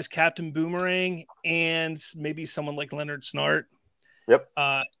utilized Captain Boomerang and maybe someone like Leonard Snart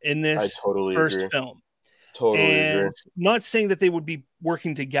in this first film. Totally agree. Not saying that they would be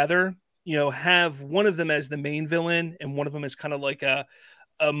working together, have one of them as the main villain and one of them as kind of like a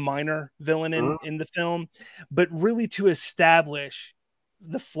minor villain in the film, but really to establish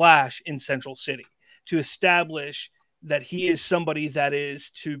the Flash in Central City, to establish that he is somebody that is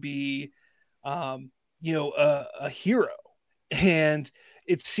to be, a hero. And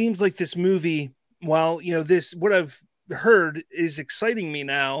it seems like this movie, while, what I've heard is exciting me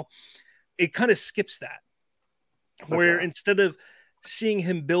now, it kind of skips that. Where instead of seeing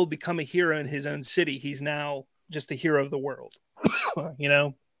him become a hero in his own city, he's now just a hero of the world,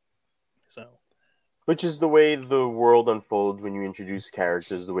 So Which is the way the world unfolds when you introduce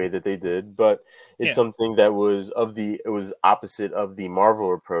characters the way that they did, but it's Yeah. something that it was opposite of the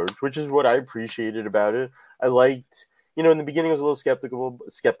Marvel approach, which is what I appreciated about it. I liked, in the beginning I was a little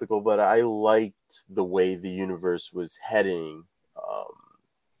skeptical, but I liked the way the universe was heading,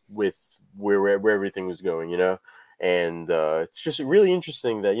 with where everything was going. And it's just really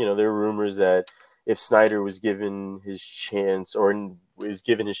interesting that there are rumors that if Snyder was given his chance or was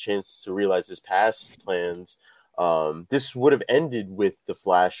given his chance to realize his past plans, this would have ended with the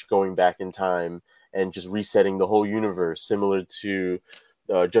Flash going back in time and just resetting the whole universe, similar to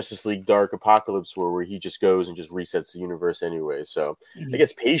Justice League Dark Apocalypse War, where he just goes and just resets the universe anyway. So I Mhm.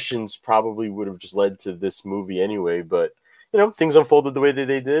 guess patience probably would have just led to this movie anyway, but things unfolded the way that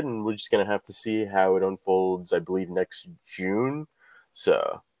they did, and we're just gonna have to see how it unfolds. I believe next June.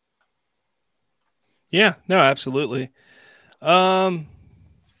 So Yeah, no, absolutely. Oh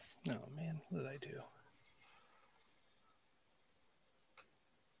man, what did I do?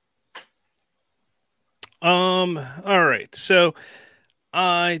 All right. So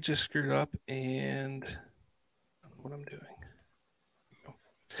I just screwed up and I don't know what I'm doing.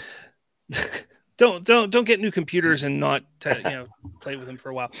 Don't get new computers and not play with them for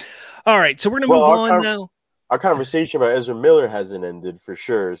a while. All right, so we're gonna well, move on now. our conversation about Ezra Miller hasn't ended for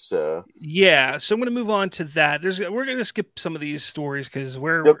sure. So Yeah, so I'm gonna move on to that. We're gonna skip some of these stories because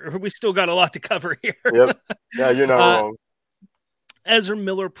yep, we still got a lot to cover here. yep. Yeah, you're not uh, wrong. Ezra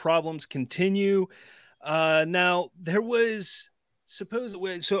Miller problems continue. Now there was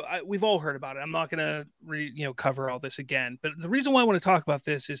supposedly we've all heard about it. I'm not gonna cover all this again, but the reason why I want to talk about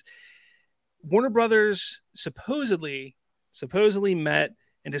this is Warner Brothers supposedly met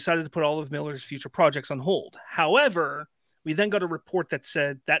and decided to put all of Miller's future projects on hold. However, we then got a report that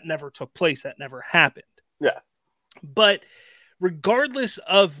said that never took place, that never happened. Yeah. But regardless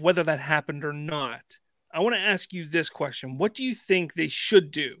of whether that happened or not, I want to ask you this question. What do you think they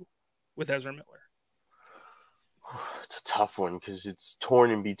should do with Ezra Miller? It's a tough one because it's torn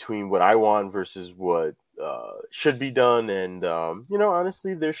in between what I want versus what should be done, and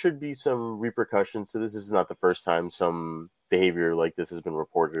honestly, there should be some repercussions to this. This is not the first time some behavior like this has been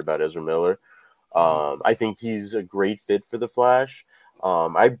reported about Ezra Miller. I think he's a great fit for the Flash.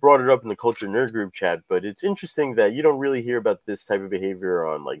 I brought it up in the Culture Nerd group chat, but it's interesting that you don't really hear about this type of behavior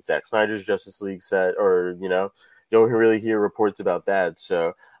on like Zack Snyder's Justice League set, or you don't really hear reports about that.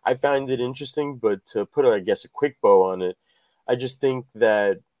 So I find it interesting, but to put, I guess, a quick bow on it, I just think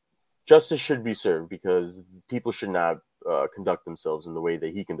that justice should be served because people should not conduct themselves in the way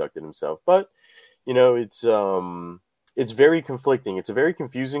that he conducted himself. But it's very conflicting. It's a very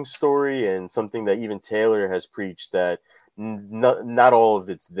confusing story, and something that even Taylor has preached that not all of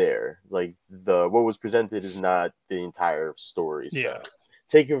it's there. Like what was presented is not the entire story. So Yeah.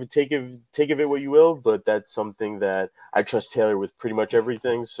 take of it what you will, but that's something that I trust Taylor with pretty much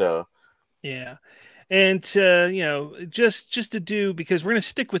everything. So Yeah. And just to do, because we're going to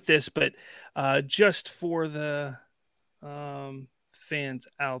stick with this, but just for the fans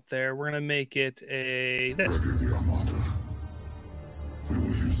out there, we're going to make it a this.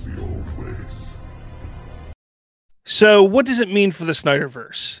 So, what does it mean for the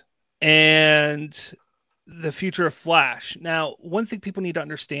Snyderverse and the future of Flash? Now, one thing people need to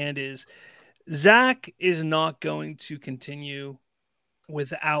understand is Zach is not going to continue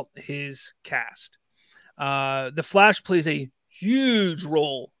without his cast. The Flash plays a huge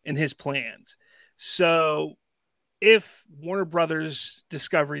role in his plans. So, if Warner Brothers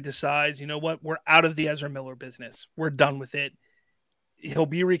Discovery decides, you know what, we're out of the Ezra Miller business, we're done with it, he'll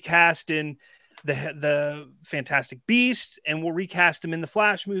be recast in the Fantastic Beasts, and we'll recast him in the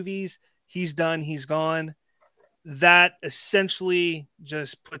Flash movies. He's done. He's gone. That essentially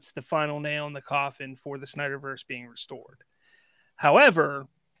just puts the final nail in the coffin for the Snyderverse being restored. However,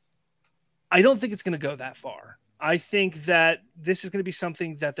 I don't think it's going to go that far. I think that this is going to be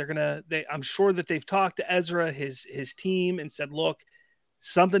something that I'm sure that they've talked to Ezra, his team, and said, look,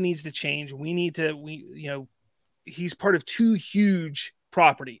 something needs to change. He's part of two huge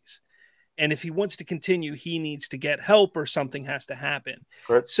properties. And if he wants to continue, he needs to get help or something has to happen.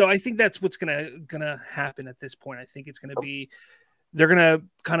 correct. So I think that's what's gonna happen at this point. I think it's gonna be they're gonna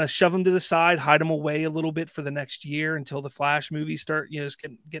kind of shove him to the side, hide him away a little bit for the next year until the Flash movies start,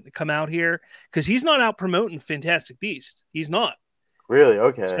 getting to come out here, because he's not out promoting Fantastic Beasts. He's not. Really?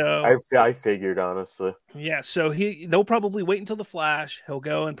 Okay. So I figured, honestly. yeah, so they'll probably wait until the Flash. He'll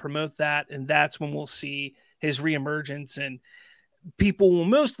go and promote that, and that's when we'll see his reemergence, and people will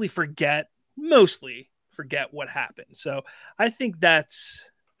mostly forget what happened. So I think that's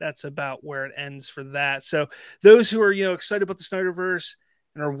about where it ends for that. So those who are excited about the Snyderverse,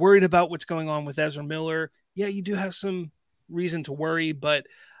 and are worried about what's going on with Ezra Miller, yeah, you do have some reason to worry, but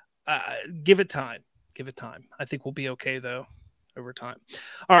give it time. Give it time. I think we'll be okay, though, over time.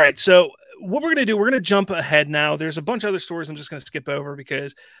 All right. So, what we're going to do, we're going to jump ahead now. There's a bunch of other stories I'm just going to skip over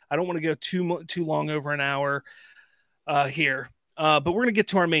because I don't want to go too long over an hour here. But we're going to get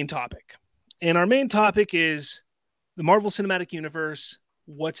to our main topic. And our main topic is the Marvel Cinematic Universe.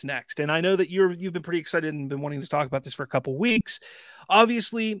 What's next? And I know that you've been pretty excited and been wanting to talk about this for a couple weeks.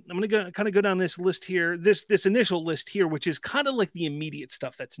 Obviously, I'm going to kind of go down this list here, this initial list here, which is kind of like the immediate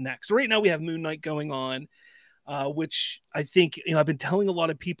stuff that's next. Right now, we have Moon Knight going on, which I think I've been telling a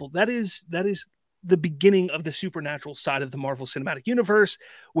lot of people that is the beginning of the supernatural side of the Marvel Cinematic Universe,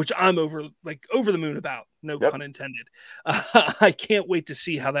 which I'm over the moon about. No pun intended. I can't wait to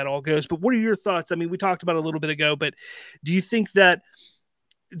see how that all goes. But what are your thoughts? I mean, we talked about it a little bit ago, but do you think that's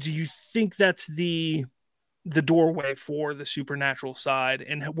the doorway for the supernatural side,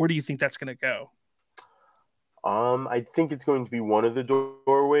 and where do you think that's going to go? I think it's going to be one of the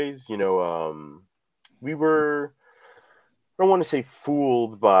doorways. We were, I don't want to say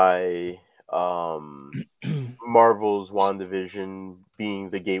fooled by Marvel's WandaVision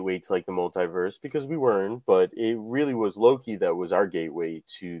being the gateway to like the multiverse, because we weren't, but it really was Loki that was our gateway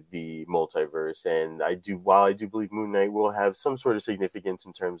to the multiverse. And while I do believe Moon Knight will have some sort of significance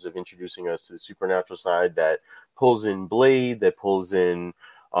in terms of introducing us to the supernatural side that pulls in Blade, that pulls in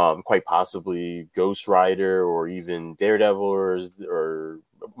quite possibly Ghost Rider or even Daredevil or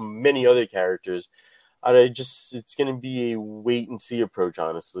many other characters. It's going to be a wait and see approach,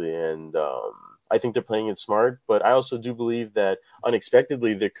 honestly. And I think they're playing it smart, but I also do believe that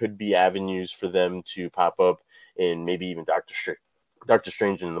unexpectedly there could be avenues for them to pop up in maybe even Doctor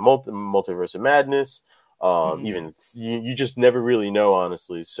Strange in the Multiverse of Madness. Even you just never really know,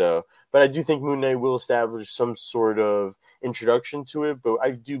 honestly. So, but I do think Moon Knight will establish some sort of introduction to it, but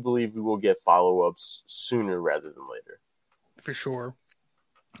I do believe we will get follow-ups sooner rather than later. For sure.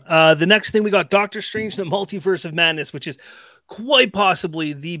 The next thing, we got Doctor Strange in the Multiverse of Madness, which is quite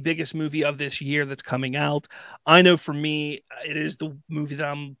possibly the biggest movie of this year that's coming out. I know for me, it is the movie that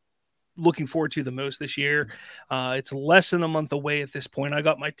I'm looking forward to the most this year. It's less than a month away at this point. I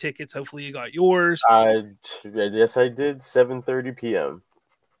got my tickets. Hopefully you got yours. Yes, I did. 7:30 p.m.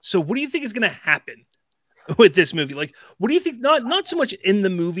 So what do you think is going to happen with this movie? Like, what do you think? Not so much in the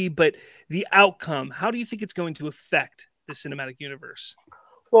movie, but the outcome. How do you think it's going to affect the cinematic universe?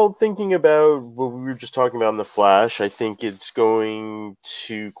 Well, thinking about what we were just talking about in The Flash, I think it's going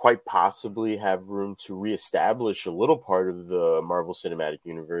to quite possibly have room to reestablish a little part of the Marvel Cinematic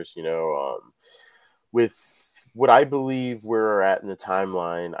Universe. With what I believe we're at in the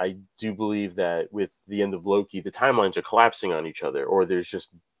timeline, I do believe that with the end of Loki, the timelines are collapsing on each other, or there's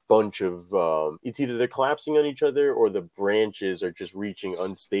just bunch of it's either they're collapsing on each other or the branches are just reaching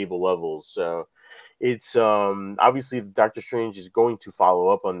unstable levels. So it's obviously Doctor Strange is going to follow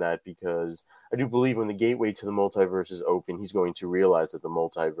up on that, because I do believe when the gateway to the multiverse is open, he's going to realize that the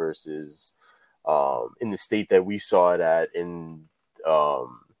multiverse is in the state that we saw it at the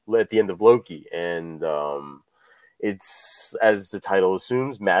end of Loki. And it's, as the title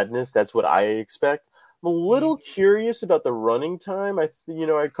assumes, madness. That's what I expect. I'm a little curious about the running time. A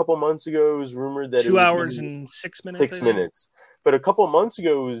couple months ago it was rumored that 2 hours and 6 minutes. 6 minutes. But a couple months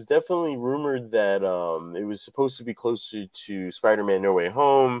ago it was definitely rumored that it was supposed to be closer to Spider-Man No Way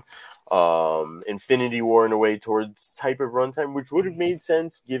Home, Infinity War in a way towards type of runtime, which would have made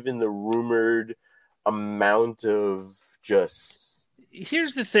sense given the rumored amount of just...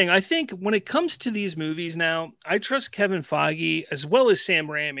 Here's the thing. I think when it comes to these movies now, I trust Kevin Feige as well as Sam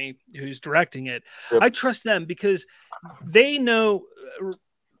Raimi, who's directing it. Yep. I trust them because they know,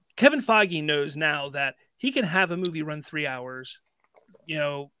 Kevin Feige knows now that he can have a movie run 3 hours,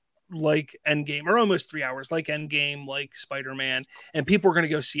 like Endgame, or almost 3 hours, like Endgame, like Spider-Man, and people are going to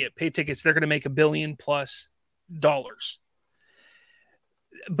go see it, pay tickets. They're going to make $1 billion+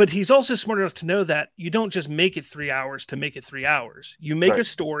 But he's also smart enough to know that you don't just make it 3 hours to make it 3 hours. You make a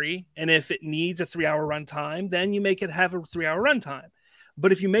story, and if it needs a 3 hour runtime, then you make it have a 3 hour runtime.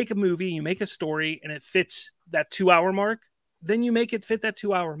 But if you make a movie, you make a story, and it fits that 2 hour mark, then you make it fit that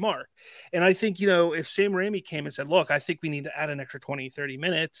 2 hour mark. And I think, if Sam Raimi came and said, look, I think we need to add an extra 20, 30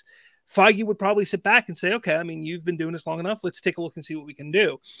 minutes, Feige would probably sit back and say, okay, I mean, you've been doing this long enough. Let's take a look and see what we can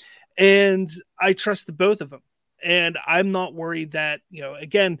do. And I trust the both of them. And I'm not worried that,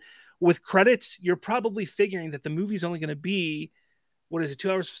 again, with credits, you're probably figuring that the movie's only going to be,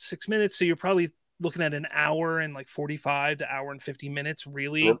 2 hours, 6 minutes. So you're probably looking at an hour and 45 to hour and 50 minutes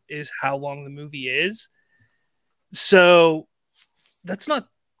really is how long the movie is. So that's not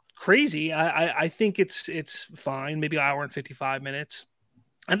crazy. I think it's fine. Maybe an hour and 55 minutes.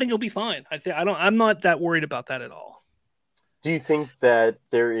 I think he'll be fine. I'm not that worried about that at all. Do you think that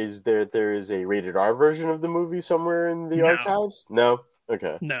there is a rated R version of the movie somewhere in the No, archives? No.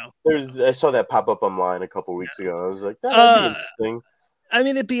 Okay. no. I saw that pop up online a couple weeks ago. I was like, that'd be Uh, interesting. I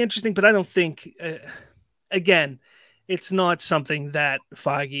mean, it'd be interesting, but I don't think. Again, it's not something that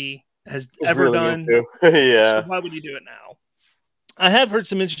Feige has It's ever really done. into. So Yeah. why would you do it now? I have heard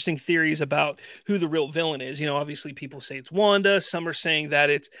some interesting theories about who the real villain is. Obviously people say it's Wanda. Some are saying that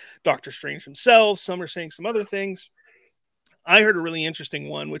it's Doctor Strange himself. Some are saying some other things. I heard a really interesting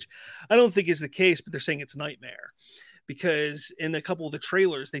one, which I don't think is the case, but they're saying it's Nightmare because in a couple of the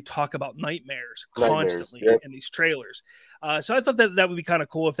trailers, they talk about nightmares Nightmares. constantly Yep. in these trailers. So I thought that would be kind of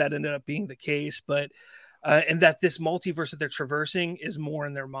cool if that ended up being the case, but and that this multiverse that they're traversing is more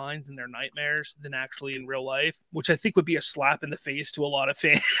in their minds and their nightmares than actually in real life, which I think would be a slap in the face to a lot of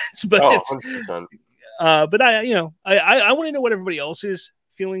fans. But Oh, it's, 100%. but I want to know what everybody else's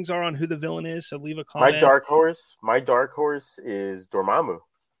feelings are on who the villain is. So leave a My comment. dark horse is Dormammu.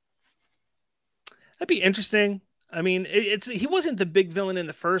 That'd be interesting. I mean, he wasn't the big villain in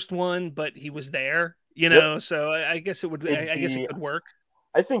the first one, but he was there, Yep. So I guess it would. I guess it could work.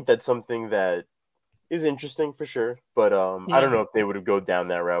 I think that's something that is interesting for sure, but I Yeah, don't know if they would have go down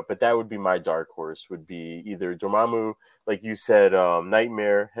that route. But that would be my dark horse. Would be either Dormammu, like you said,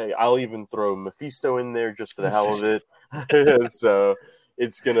 Nightmare. Hey, I'll even throw Mephisto in there just for the hell of it. So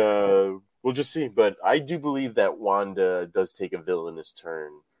it's gonna. We'll just see. But I do believe that Wanda does take a villainous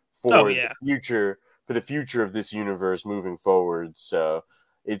turn Oh for the yeah, future, of this universe moving forward. So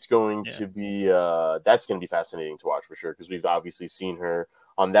it's going yeah, to be that's going to be fascinating to watch for sure, because we've obviously seen her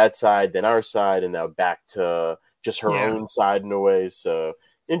on that side, then our side, and now back to just her yeah. own side in a way. So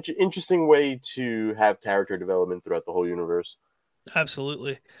interesting way to have character development throughout the whole universe.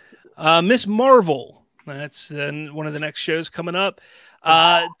 Absolutely. Miss Marvel. That's one of the next shows coming up.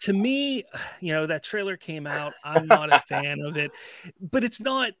 To me, that trailer came out. I'm not a fan of it, but it's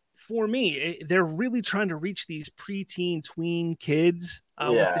not for me. They're really trying to reach these preteen, tween kids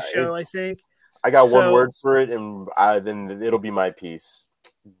with Yeah, the show, I think. it's. I got one So, word for it, and then it'll be my piece.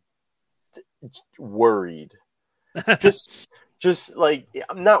 Worried. Just like,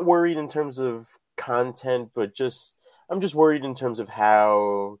 I'm not worried in terms of content, but I'm just worried in terms of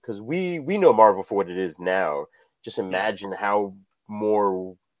how, because we know Marvel for what it is now. Just yeah, imagine how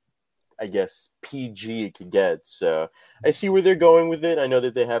more, I guess, PG it could get. So I see where they're going with it. I know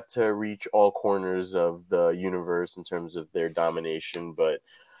that they have to reach all corners of the universe in terms of their domination, but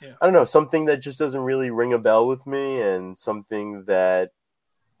yeah. I don't know, something that just doesn't really ring a bell with me, and something that,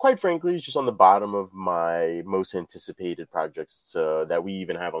 quite frankly, is just on the bottom of my most anticipated projects that we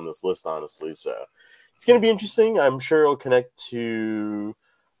even have on this list, honestly. So it's going to be interesting. I'm sure it'll connect to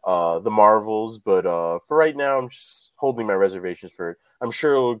the Marvels, but for right now, I'm just holding my reservations for it. I'm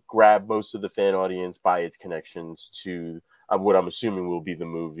sure it'll grab most of the fan audience by its connections to what I'm assuming will be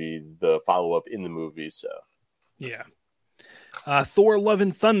the follow up in the movie. So Yeah. Thor: Love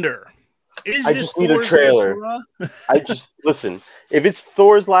and Thunder. Is I this just need a Thor's last trailer. hurrah? I just listen. If it's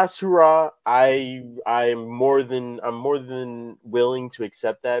Thor's last hurrah, I'm more than willing to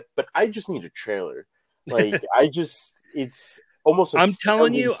accept that. But I just need a trailer. Like, it's almost I'm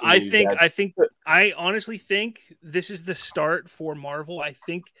telling astounding you, to me that I honestly think this is the start for Marvel. I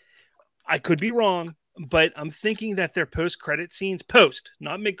think I could be wrong, but I'm thinking that their post-credit scenes,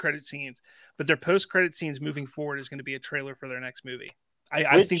 not mid-credit scenes, but their post-credit scenes moving forward is going to be a trailer for their next movie.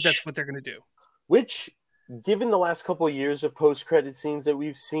 I think that's which what they're going to do. which given the last couple of years of post credit scenes that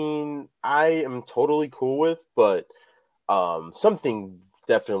we've seen, I am totally cool with. But something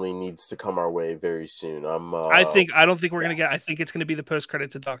definitely needs to come our way very soon. I don't think we're Yeah. going to get. I think it's going to be the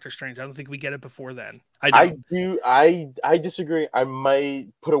post-credits of Doctor Strange. I don't think we get it before then. I I don't. do. I disagree. I might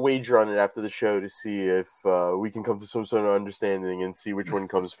put a wager on it after the show to see if we can come to some sort of understanding and see which one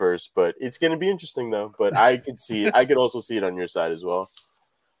comes first. But it's going to be interesting, though. But I could see it. I could also see it on your side as well.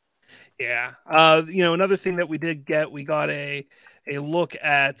 Yeah. Another thing that we did get, we got a look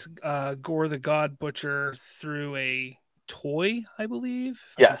at Gore the God Butcher through a toy, I believe.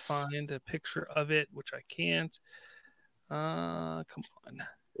 If I can Yes, find a picture of it, which I can't. Come on.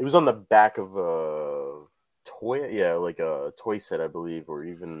 it was on the back of a toy. Yeah, like a toy set, I believe, or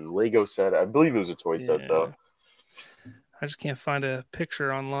even Lego set. I believe it was a toy set, though. Yeah. I just can't find a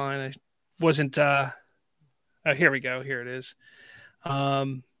picture online. I wasn't oh, here we go. Here it is.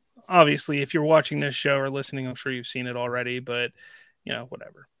 Um Obviously if you're watching this show or listening, I'm sure you've seen it already, but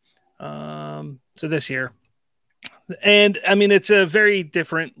whatever. So this here. And I mean, it's a very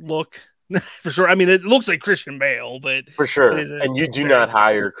different look for sure. I mean, it looks like Christian Bale, but For it sure. is a And you do very not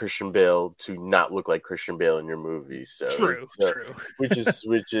hire Christian Bale to not look like Christian Bale in your movie. So true, it's true.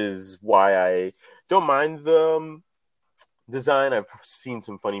 which is why I don't mind the design. I've seen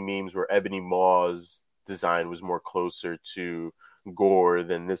some funny memes where Ebony Maw's design was more closer to Gore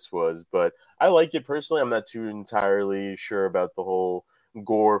than this was, but I like it personally. I'm not too entirely sure about the whole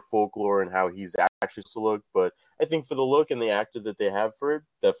Gore folklore and how he's actually supposed to look, but I think for the look and the actor that they have for it,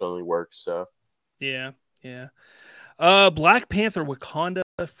 definitely works. So Yeah, yeah. Black Panther Wakanda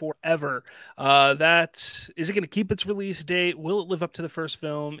Forever. That is it going to keep its release date? Will it live up to the first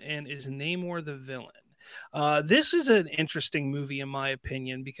film? And is Namor the villain? This is an interesting movie, in my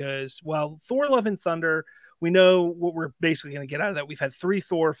opinion, because while Thor: Love and Thunder, we know what we're basically going to get out of that. We've had 3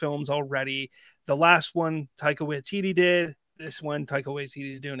 Thor films already. The last one, Taika Waititi did. This one, Taika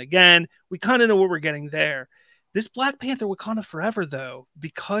Waititi is doing again. We kind of know what we're getting there. This Black Panther Wakanda Forever, though,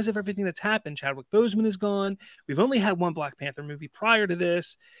 because of everything that's happened, Chadwick Boseman is gone. We've only had one Black Panther movie prior to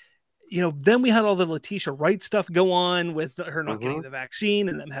this. Then we had all the Letitia Wright stuff go on with her not getting the vaccine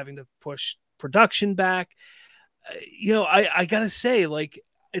and them having to push production back. I gotta say, like,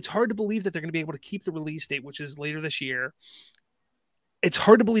 it's hard to believe that they're going to be able to keep the release date, which is later this year. It's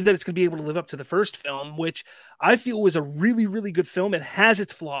hard to believe that it's going to be able to live up to the first film, which I feel was a really, really good film. It has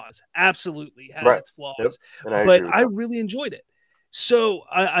its flaws, absolutely has its flaws, yep. but I really enjoyed it. So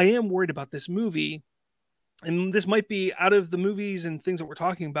I am worried about this movie, and this might be out of the movies and things that we're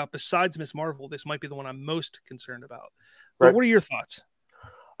talking about. Besides Miss Marvel, this might be the one I'm most concerned about. But what are your thoughts?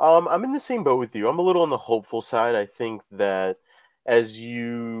 I'm in the same boat with you. I'm a little on the hopeful side. I think that, as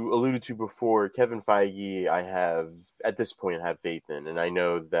you alluded to before, Kevin Feige, I have at this point have faith in, and I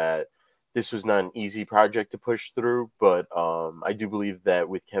know that this was not an easy project to push through, but I do believe that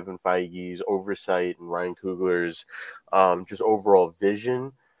with Kevin Feige's oversight and Ryan Coogler's just overall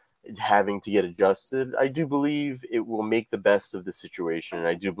vision having to get adjusted, I do believe it will make the best of the situation. And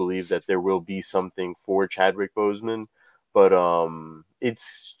I do believe that there will be something for Chadwick Boseman, but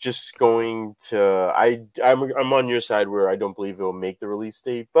it's just going to I'm on your side where I don't believe it will make the release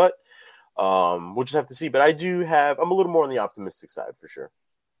date, but we'll just have to see. But I'm a little more on the optimistic side for sure.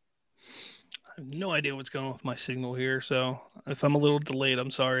 I have no idea what's going on with my signal here, so if I'm a little delayed,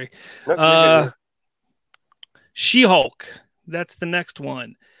 I'm sorry. She-Hulk, that's the next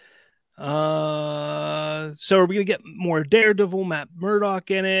one. So are we gonna get more Daredevil, Matt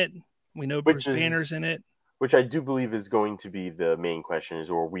Murdock in it? We know Bruce Banner's in it, which I do believe is going to be the main question: is,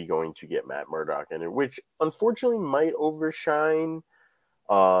 are we going to get Matt Murdock in it? Which unfortunately might overshine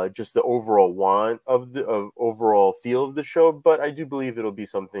just the overall overall feel of the show, but I do believe it'll be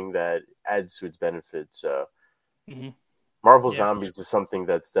something that adds to its benefits. Marvel Zombies is something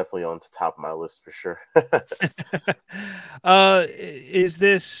that's definitely on the top of my list for sure. Is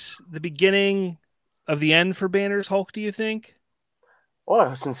this the beginning of the end for Banner's Hulk, do you think? Well,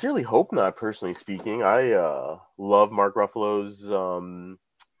 I sincerely hope not, personally speaking. I love Mark Ruffalo's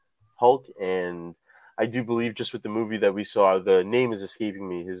Hulk, and I do believe just with the movie that we saw, the name is escaping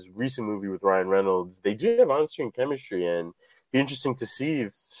me, his recent movie with Ryan Reynolds, they do have on-screen chemistry, and it'd be interesting to see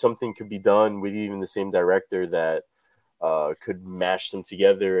if something could be done with even the same director that could mash them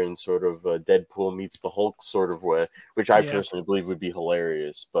together in sort of a Deadpool meets the Hulk sort of way, which I personally believe would be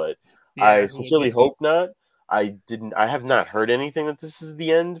hilarious. But I sincerely hope not. I have not heard anything that this is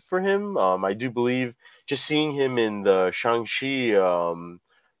the end for him. I do believe just seeing him in the Shang-Chi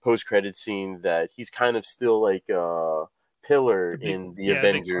post-credit scene that he's kind of still like a pillar in the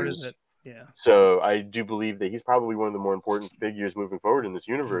Avengers. Yeah. So I do believe that he's probably one of the more important figures moving forward in this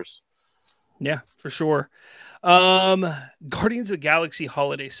universe. Yeah, for sure. Guardians of the Galaxy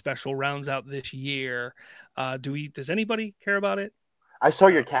Holiday Special rounds out this year. Does anybody care about it? I saw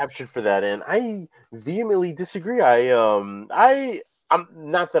your caption for that, and I vehemently disagree. I'm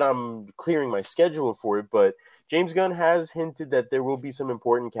not that I'm clearing my schedule for it, but James Gunn has hinted that there will be some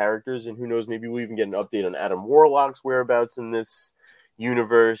important characters, and who knows, maybe we'll even get an update on Adam Warlock's whereabouts in this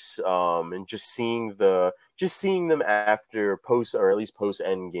universe. And just seeing them after post, or at least post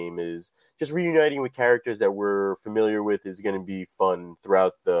Endgame, is just reuniting with characters that we're familiar with is going to be fun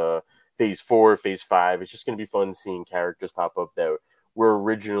throughout the Phase 4, Phase 5. It's just going to be fun seeing characters pop up that we're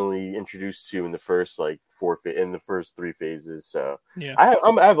originally introduced to in the first in the first 3 phases. So yeah, I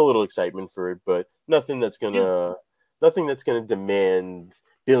have a little excitement for it, but nothing that's gonna demand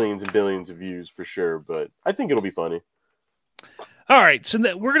billions and billions of views for sure. But I think it'll be funny. All right, so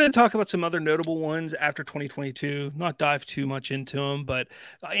we're going to talk about some other notable ones after 2022. Not dive too much into them, but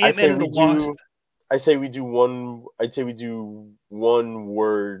Ant-Man and the Wasp. I'd say we do one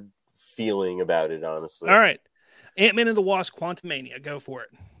word feeling about it, honestly. All right. Ant-Man and the Wasp: Quantumania. Go for it.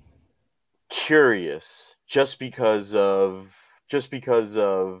 curious just because of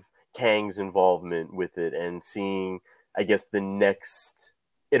Kang's involvement with it and seeing, I guess, the next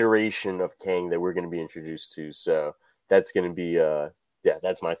iteration of Kang that we're going to be introduced to. So that's going to be yeah,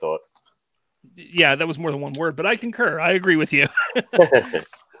 that's my thought. Yeah, that was more than one word, but I concur. I agree with you.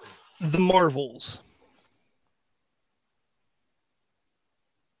 The Marvels.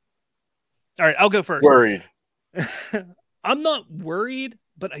 All right, I'll go first. Worried. I'm not worried,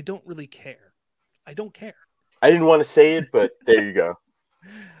 but I don't really care. I don't care. I didn't want to say it, but there you go.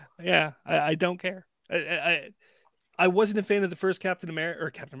 Yeah, I don't care. I wasn't a fan of the first Captain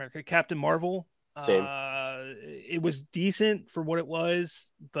Marvel. Same. It was decent for what it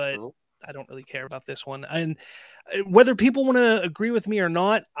was, but I don't really care about this one. And whether people want to agree with me or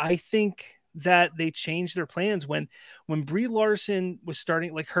not, I think that they changed their plans when Brie Larson was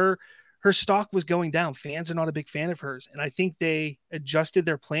starting, like her stock was going down. Fans are not a big fan of hers, and I think they adjusted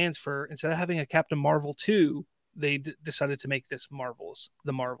their plans for, instead of having a Captain Marvel 2, they decided to make this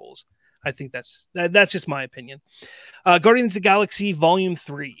the Marvels. I think that's just my opinion. Guardians of the Galaxy Volume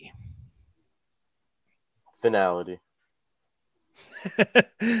 3. Finality.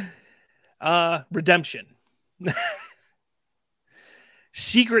 Redemption.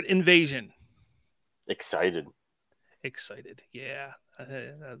 Secret Invasion. Excited. Yeah.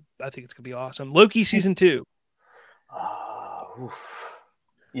 I think it's gonna be awesome. Loki season 2.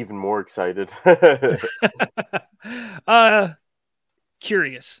 Even more excited.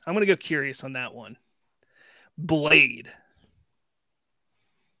 Curious. I'm gonna go curious on that one. Blade.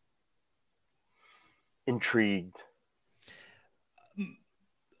 Intrigued.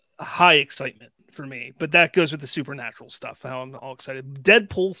 High excitement for me, but that goes with the supernatural stuff. How I'm all excited.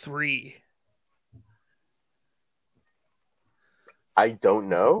 Deadpool 3. I don't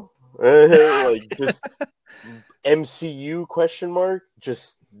know. Like just MCU question mark.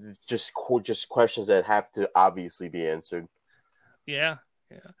 Just questions that have to obviously be answered. Yeah.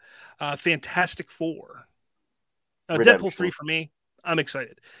 Fantastic Four. Redemption. Deadpool 3 for me. I'm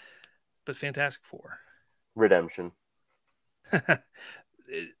excited, but Fantastic Four. Redemption.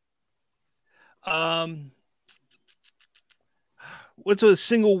 What's a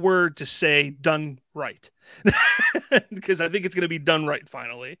single word to say done right? Because I think it's going to be done right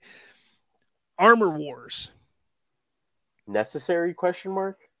finally. Armor Wars. Necessary question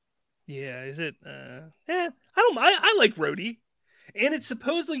mark? Yeah, is it? I like Rhodey, and it's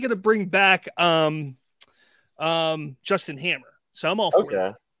supposedly going to bring back Justin Hammer. So I'm all for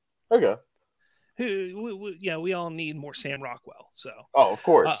it. Okay. We all need more Sam Rockwell. So of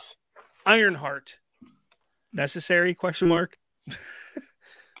course. Ironheart. Necessary question mark?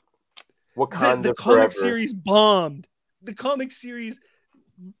 Wakanda the comic series bombed. The comic series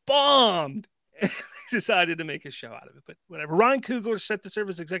bombed. Decided to make a show out of it, but whatever. Ryan Coogler is set to serve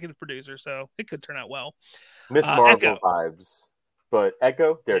as executive producer, so it could turn out well. Miss Marvel Echo. vibes, but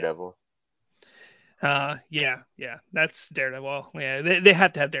Echo, Daredevil. Yeah, that's Daredevil. Yeah, they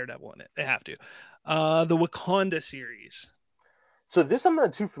have to have Daredevil in it. They have to. The Wakanda series. So this I'm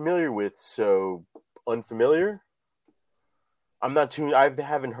not too familiar with. So unfamiliar. I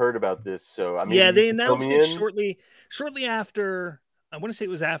haven't heard about this. So I mean, yeah, they announced it shortly after. I want to say it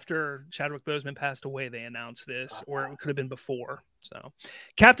was after Chadwick Boseman passed away. They announced this, or it could have been before. So,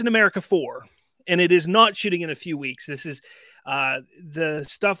 Captain America 4, and it is not shooting in a few weeks. This is the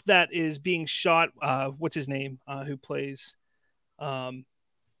stuff that is being shot. What's his name? Who plays Captain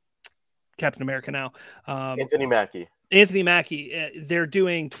America now? Anthony Mackie. Anthony Mackie. They're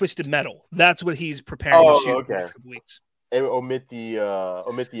doing Twisted Metal. That's what he's preparing to shoot in the next couple weeks. And omit the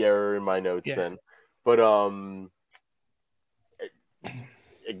error in my notes then, but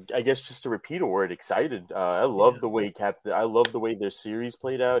I guess just to repeat a word, excited. I love the way their series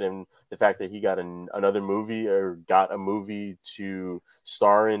played out, and the fact that he got another movie or got a movie to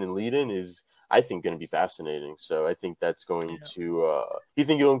star in and lead in is, I think, going to be fascinating. So I think that's going to. You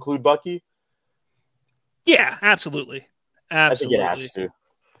think you'll include Bucky? Yeah, absolutely. I think it has to.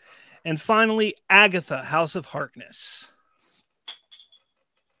 And finally, Agatha, House of Harkness.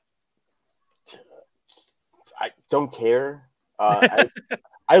 I don't care.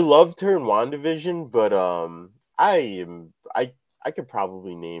 I loved her in WandaVision, but I could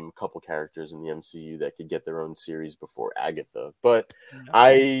probably name a couple characters in the MCU that could get their own series before Agatha. But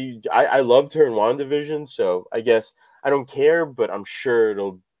I loved her in WandaVision, so I guess I don't care, but I'm sure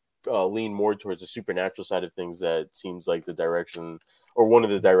it'll lean more towards the supernatural side of things. That seems like the direction, or one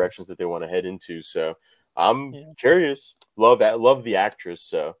of the directions that they want to head into. So I'm curious. Love the actress.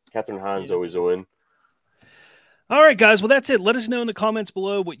 So Catherine Hahn's always a win. All right, guys. Well, that's it. Let us know in the comments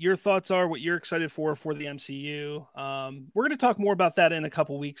below what your thoughts are, what you're excited for the MCU. We're going to talk more about that in a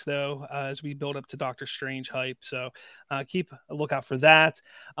couple weeks, though, as we build up to Doctor Strange hype. So keep a lookout for that.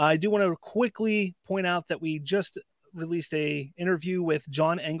 I do want to quickly point out that we just released a interview with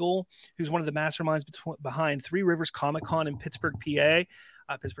John Engel, who's one of the masterminds behind Three Rivers Comic Con in Pittsburgh, PA,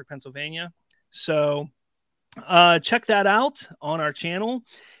 Pittsburgh, Pennsylvania. So check that out on our channel.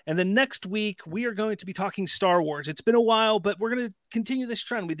 And then next week we are going to be talking Star Wars. It's been a while, but we're going to continue this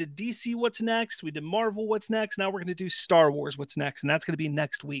trend. We did DC What's Next, we did Marvel What's Next, now we're going to do Star Wars What's Next, and that's going to be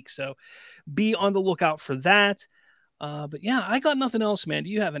next week, so be on the lookout for that. But yeah, I got nothing else, man. Do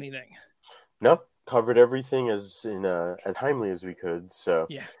you have anything? No, covered everything as timely as we could, so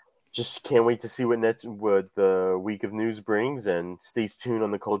yeah, just can't wait to see what the week of news brings, and stay tuned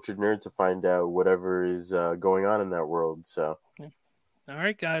on the Cultured Nerd to find out whatever is going on in that world. So, all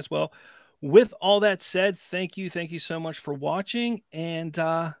right, guys. Well, with all that said, thank you so much for watching, and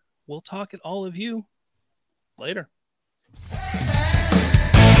we'll talk at all of you later.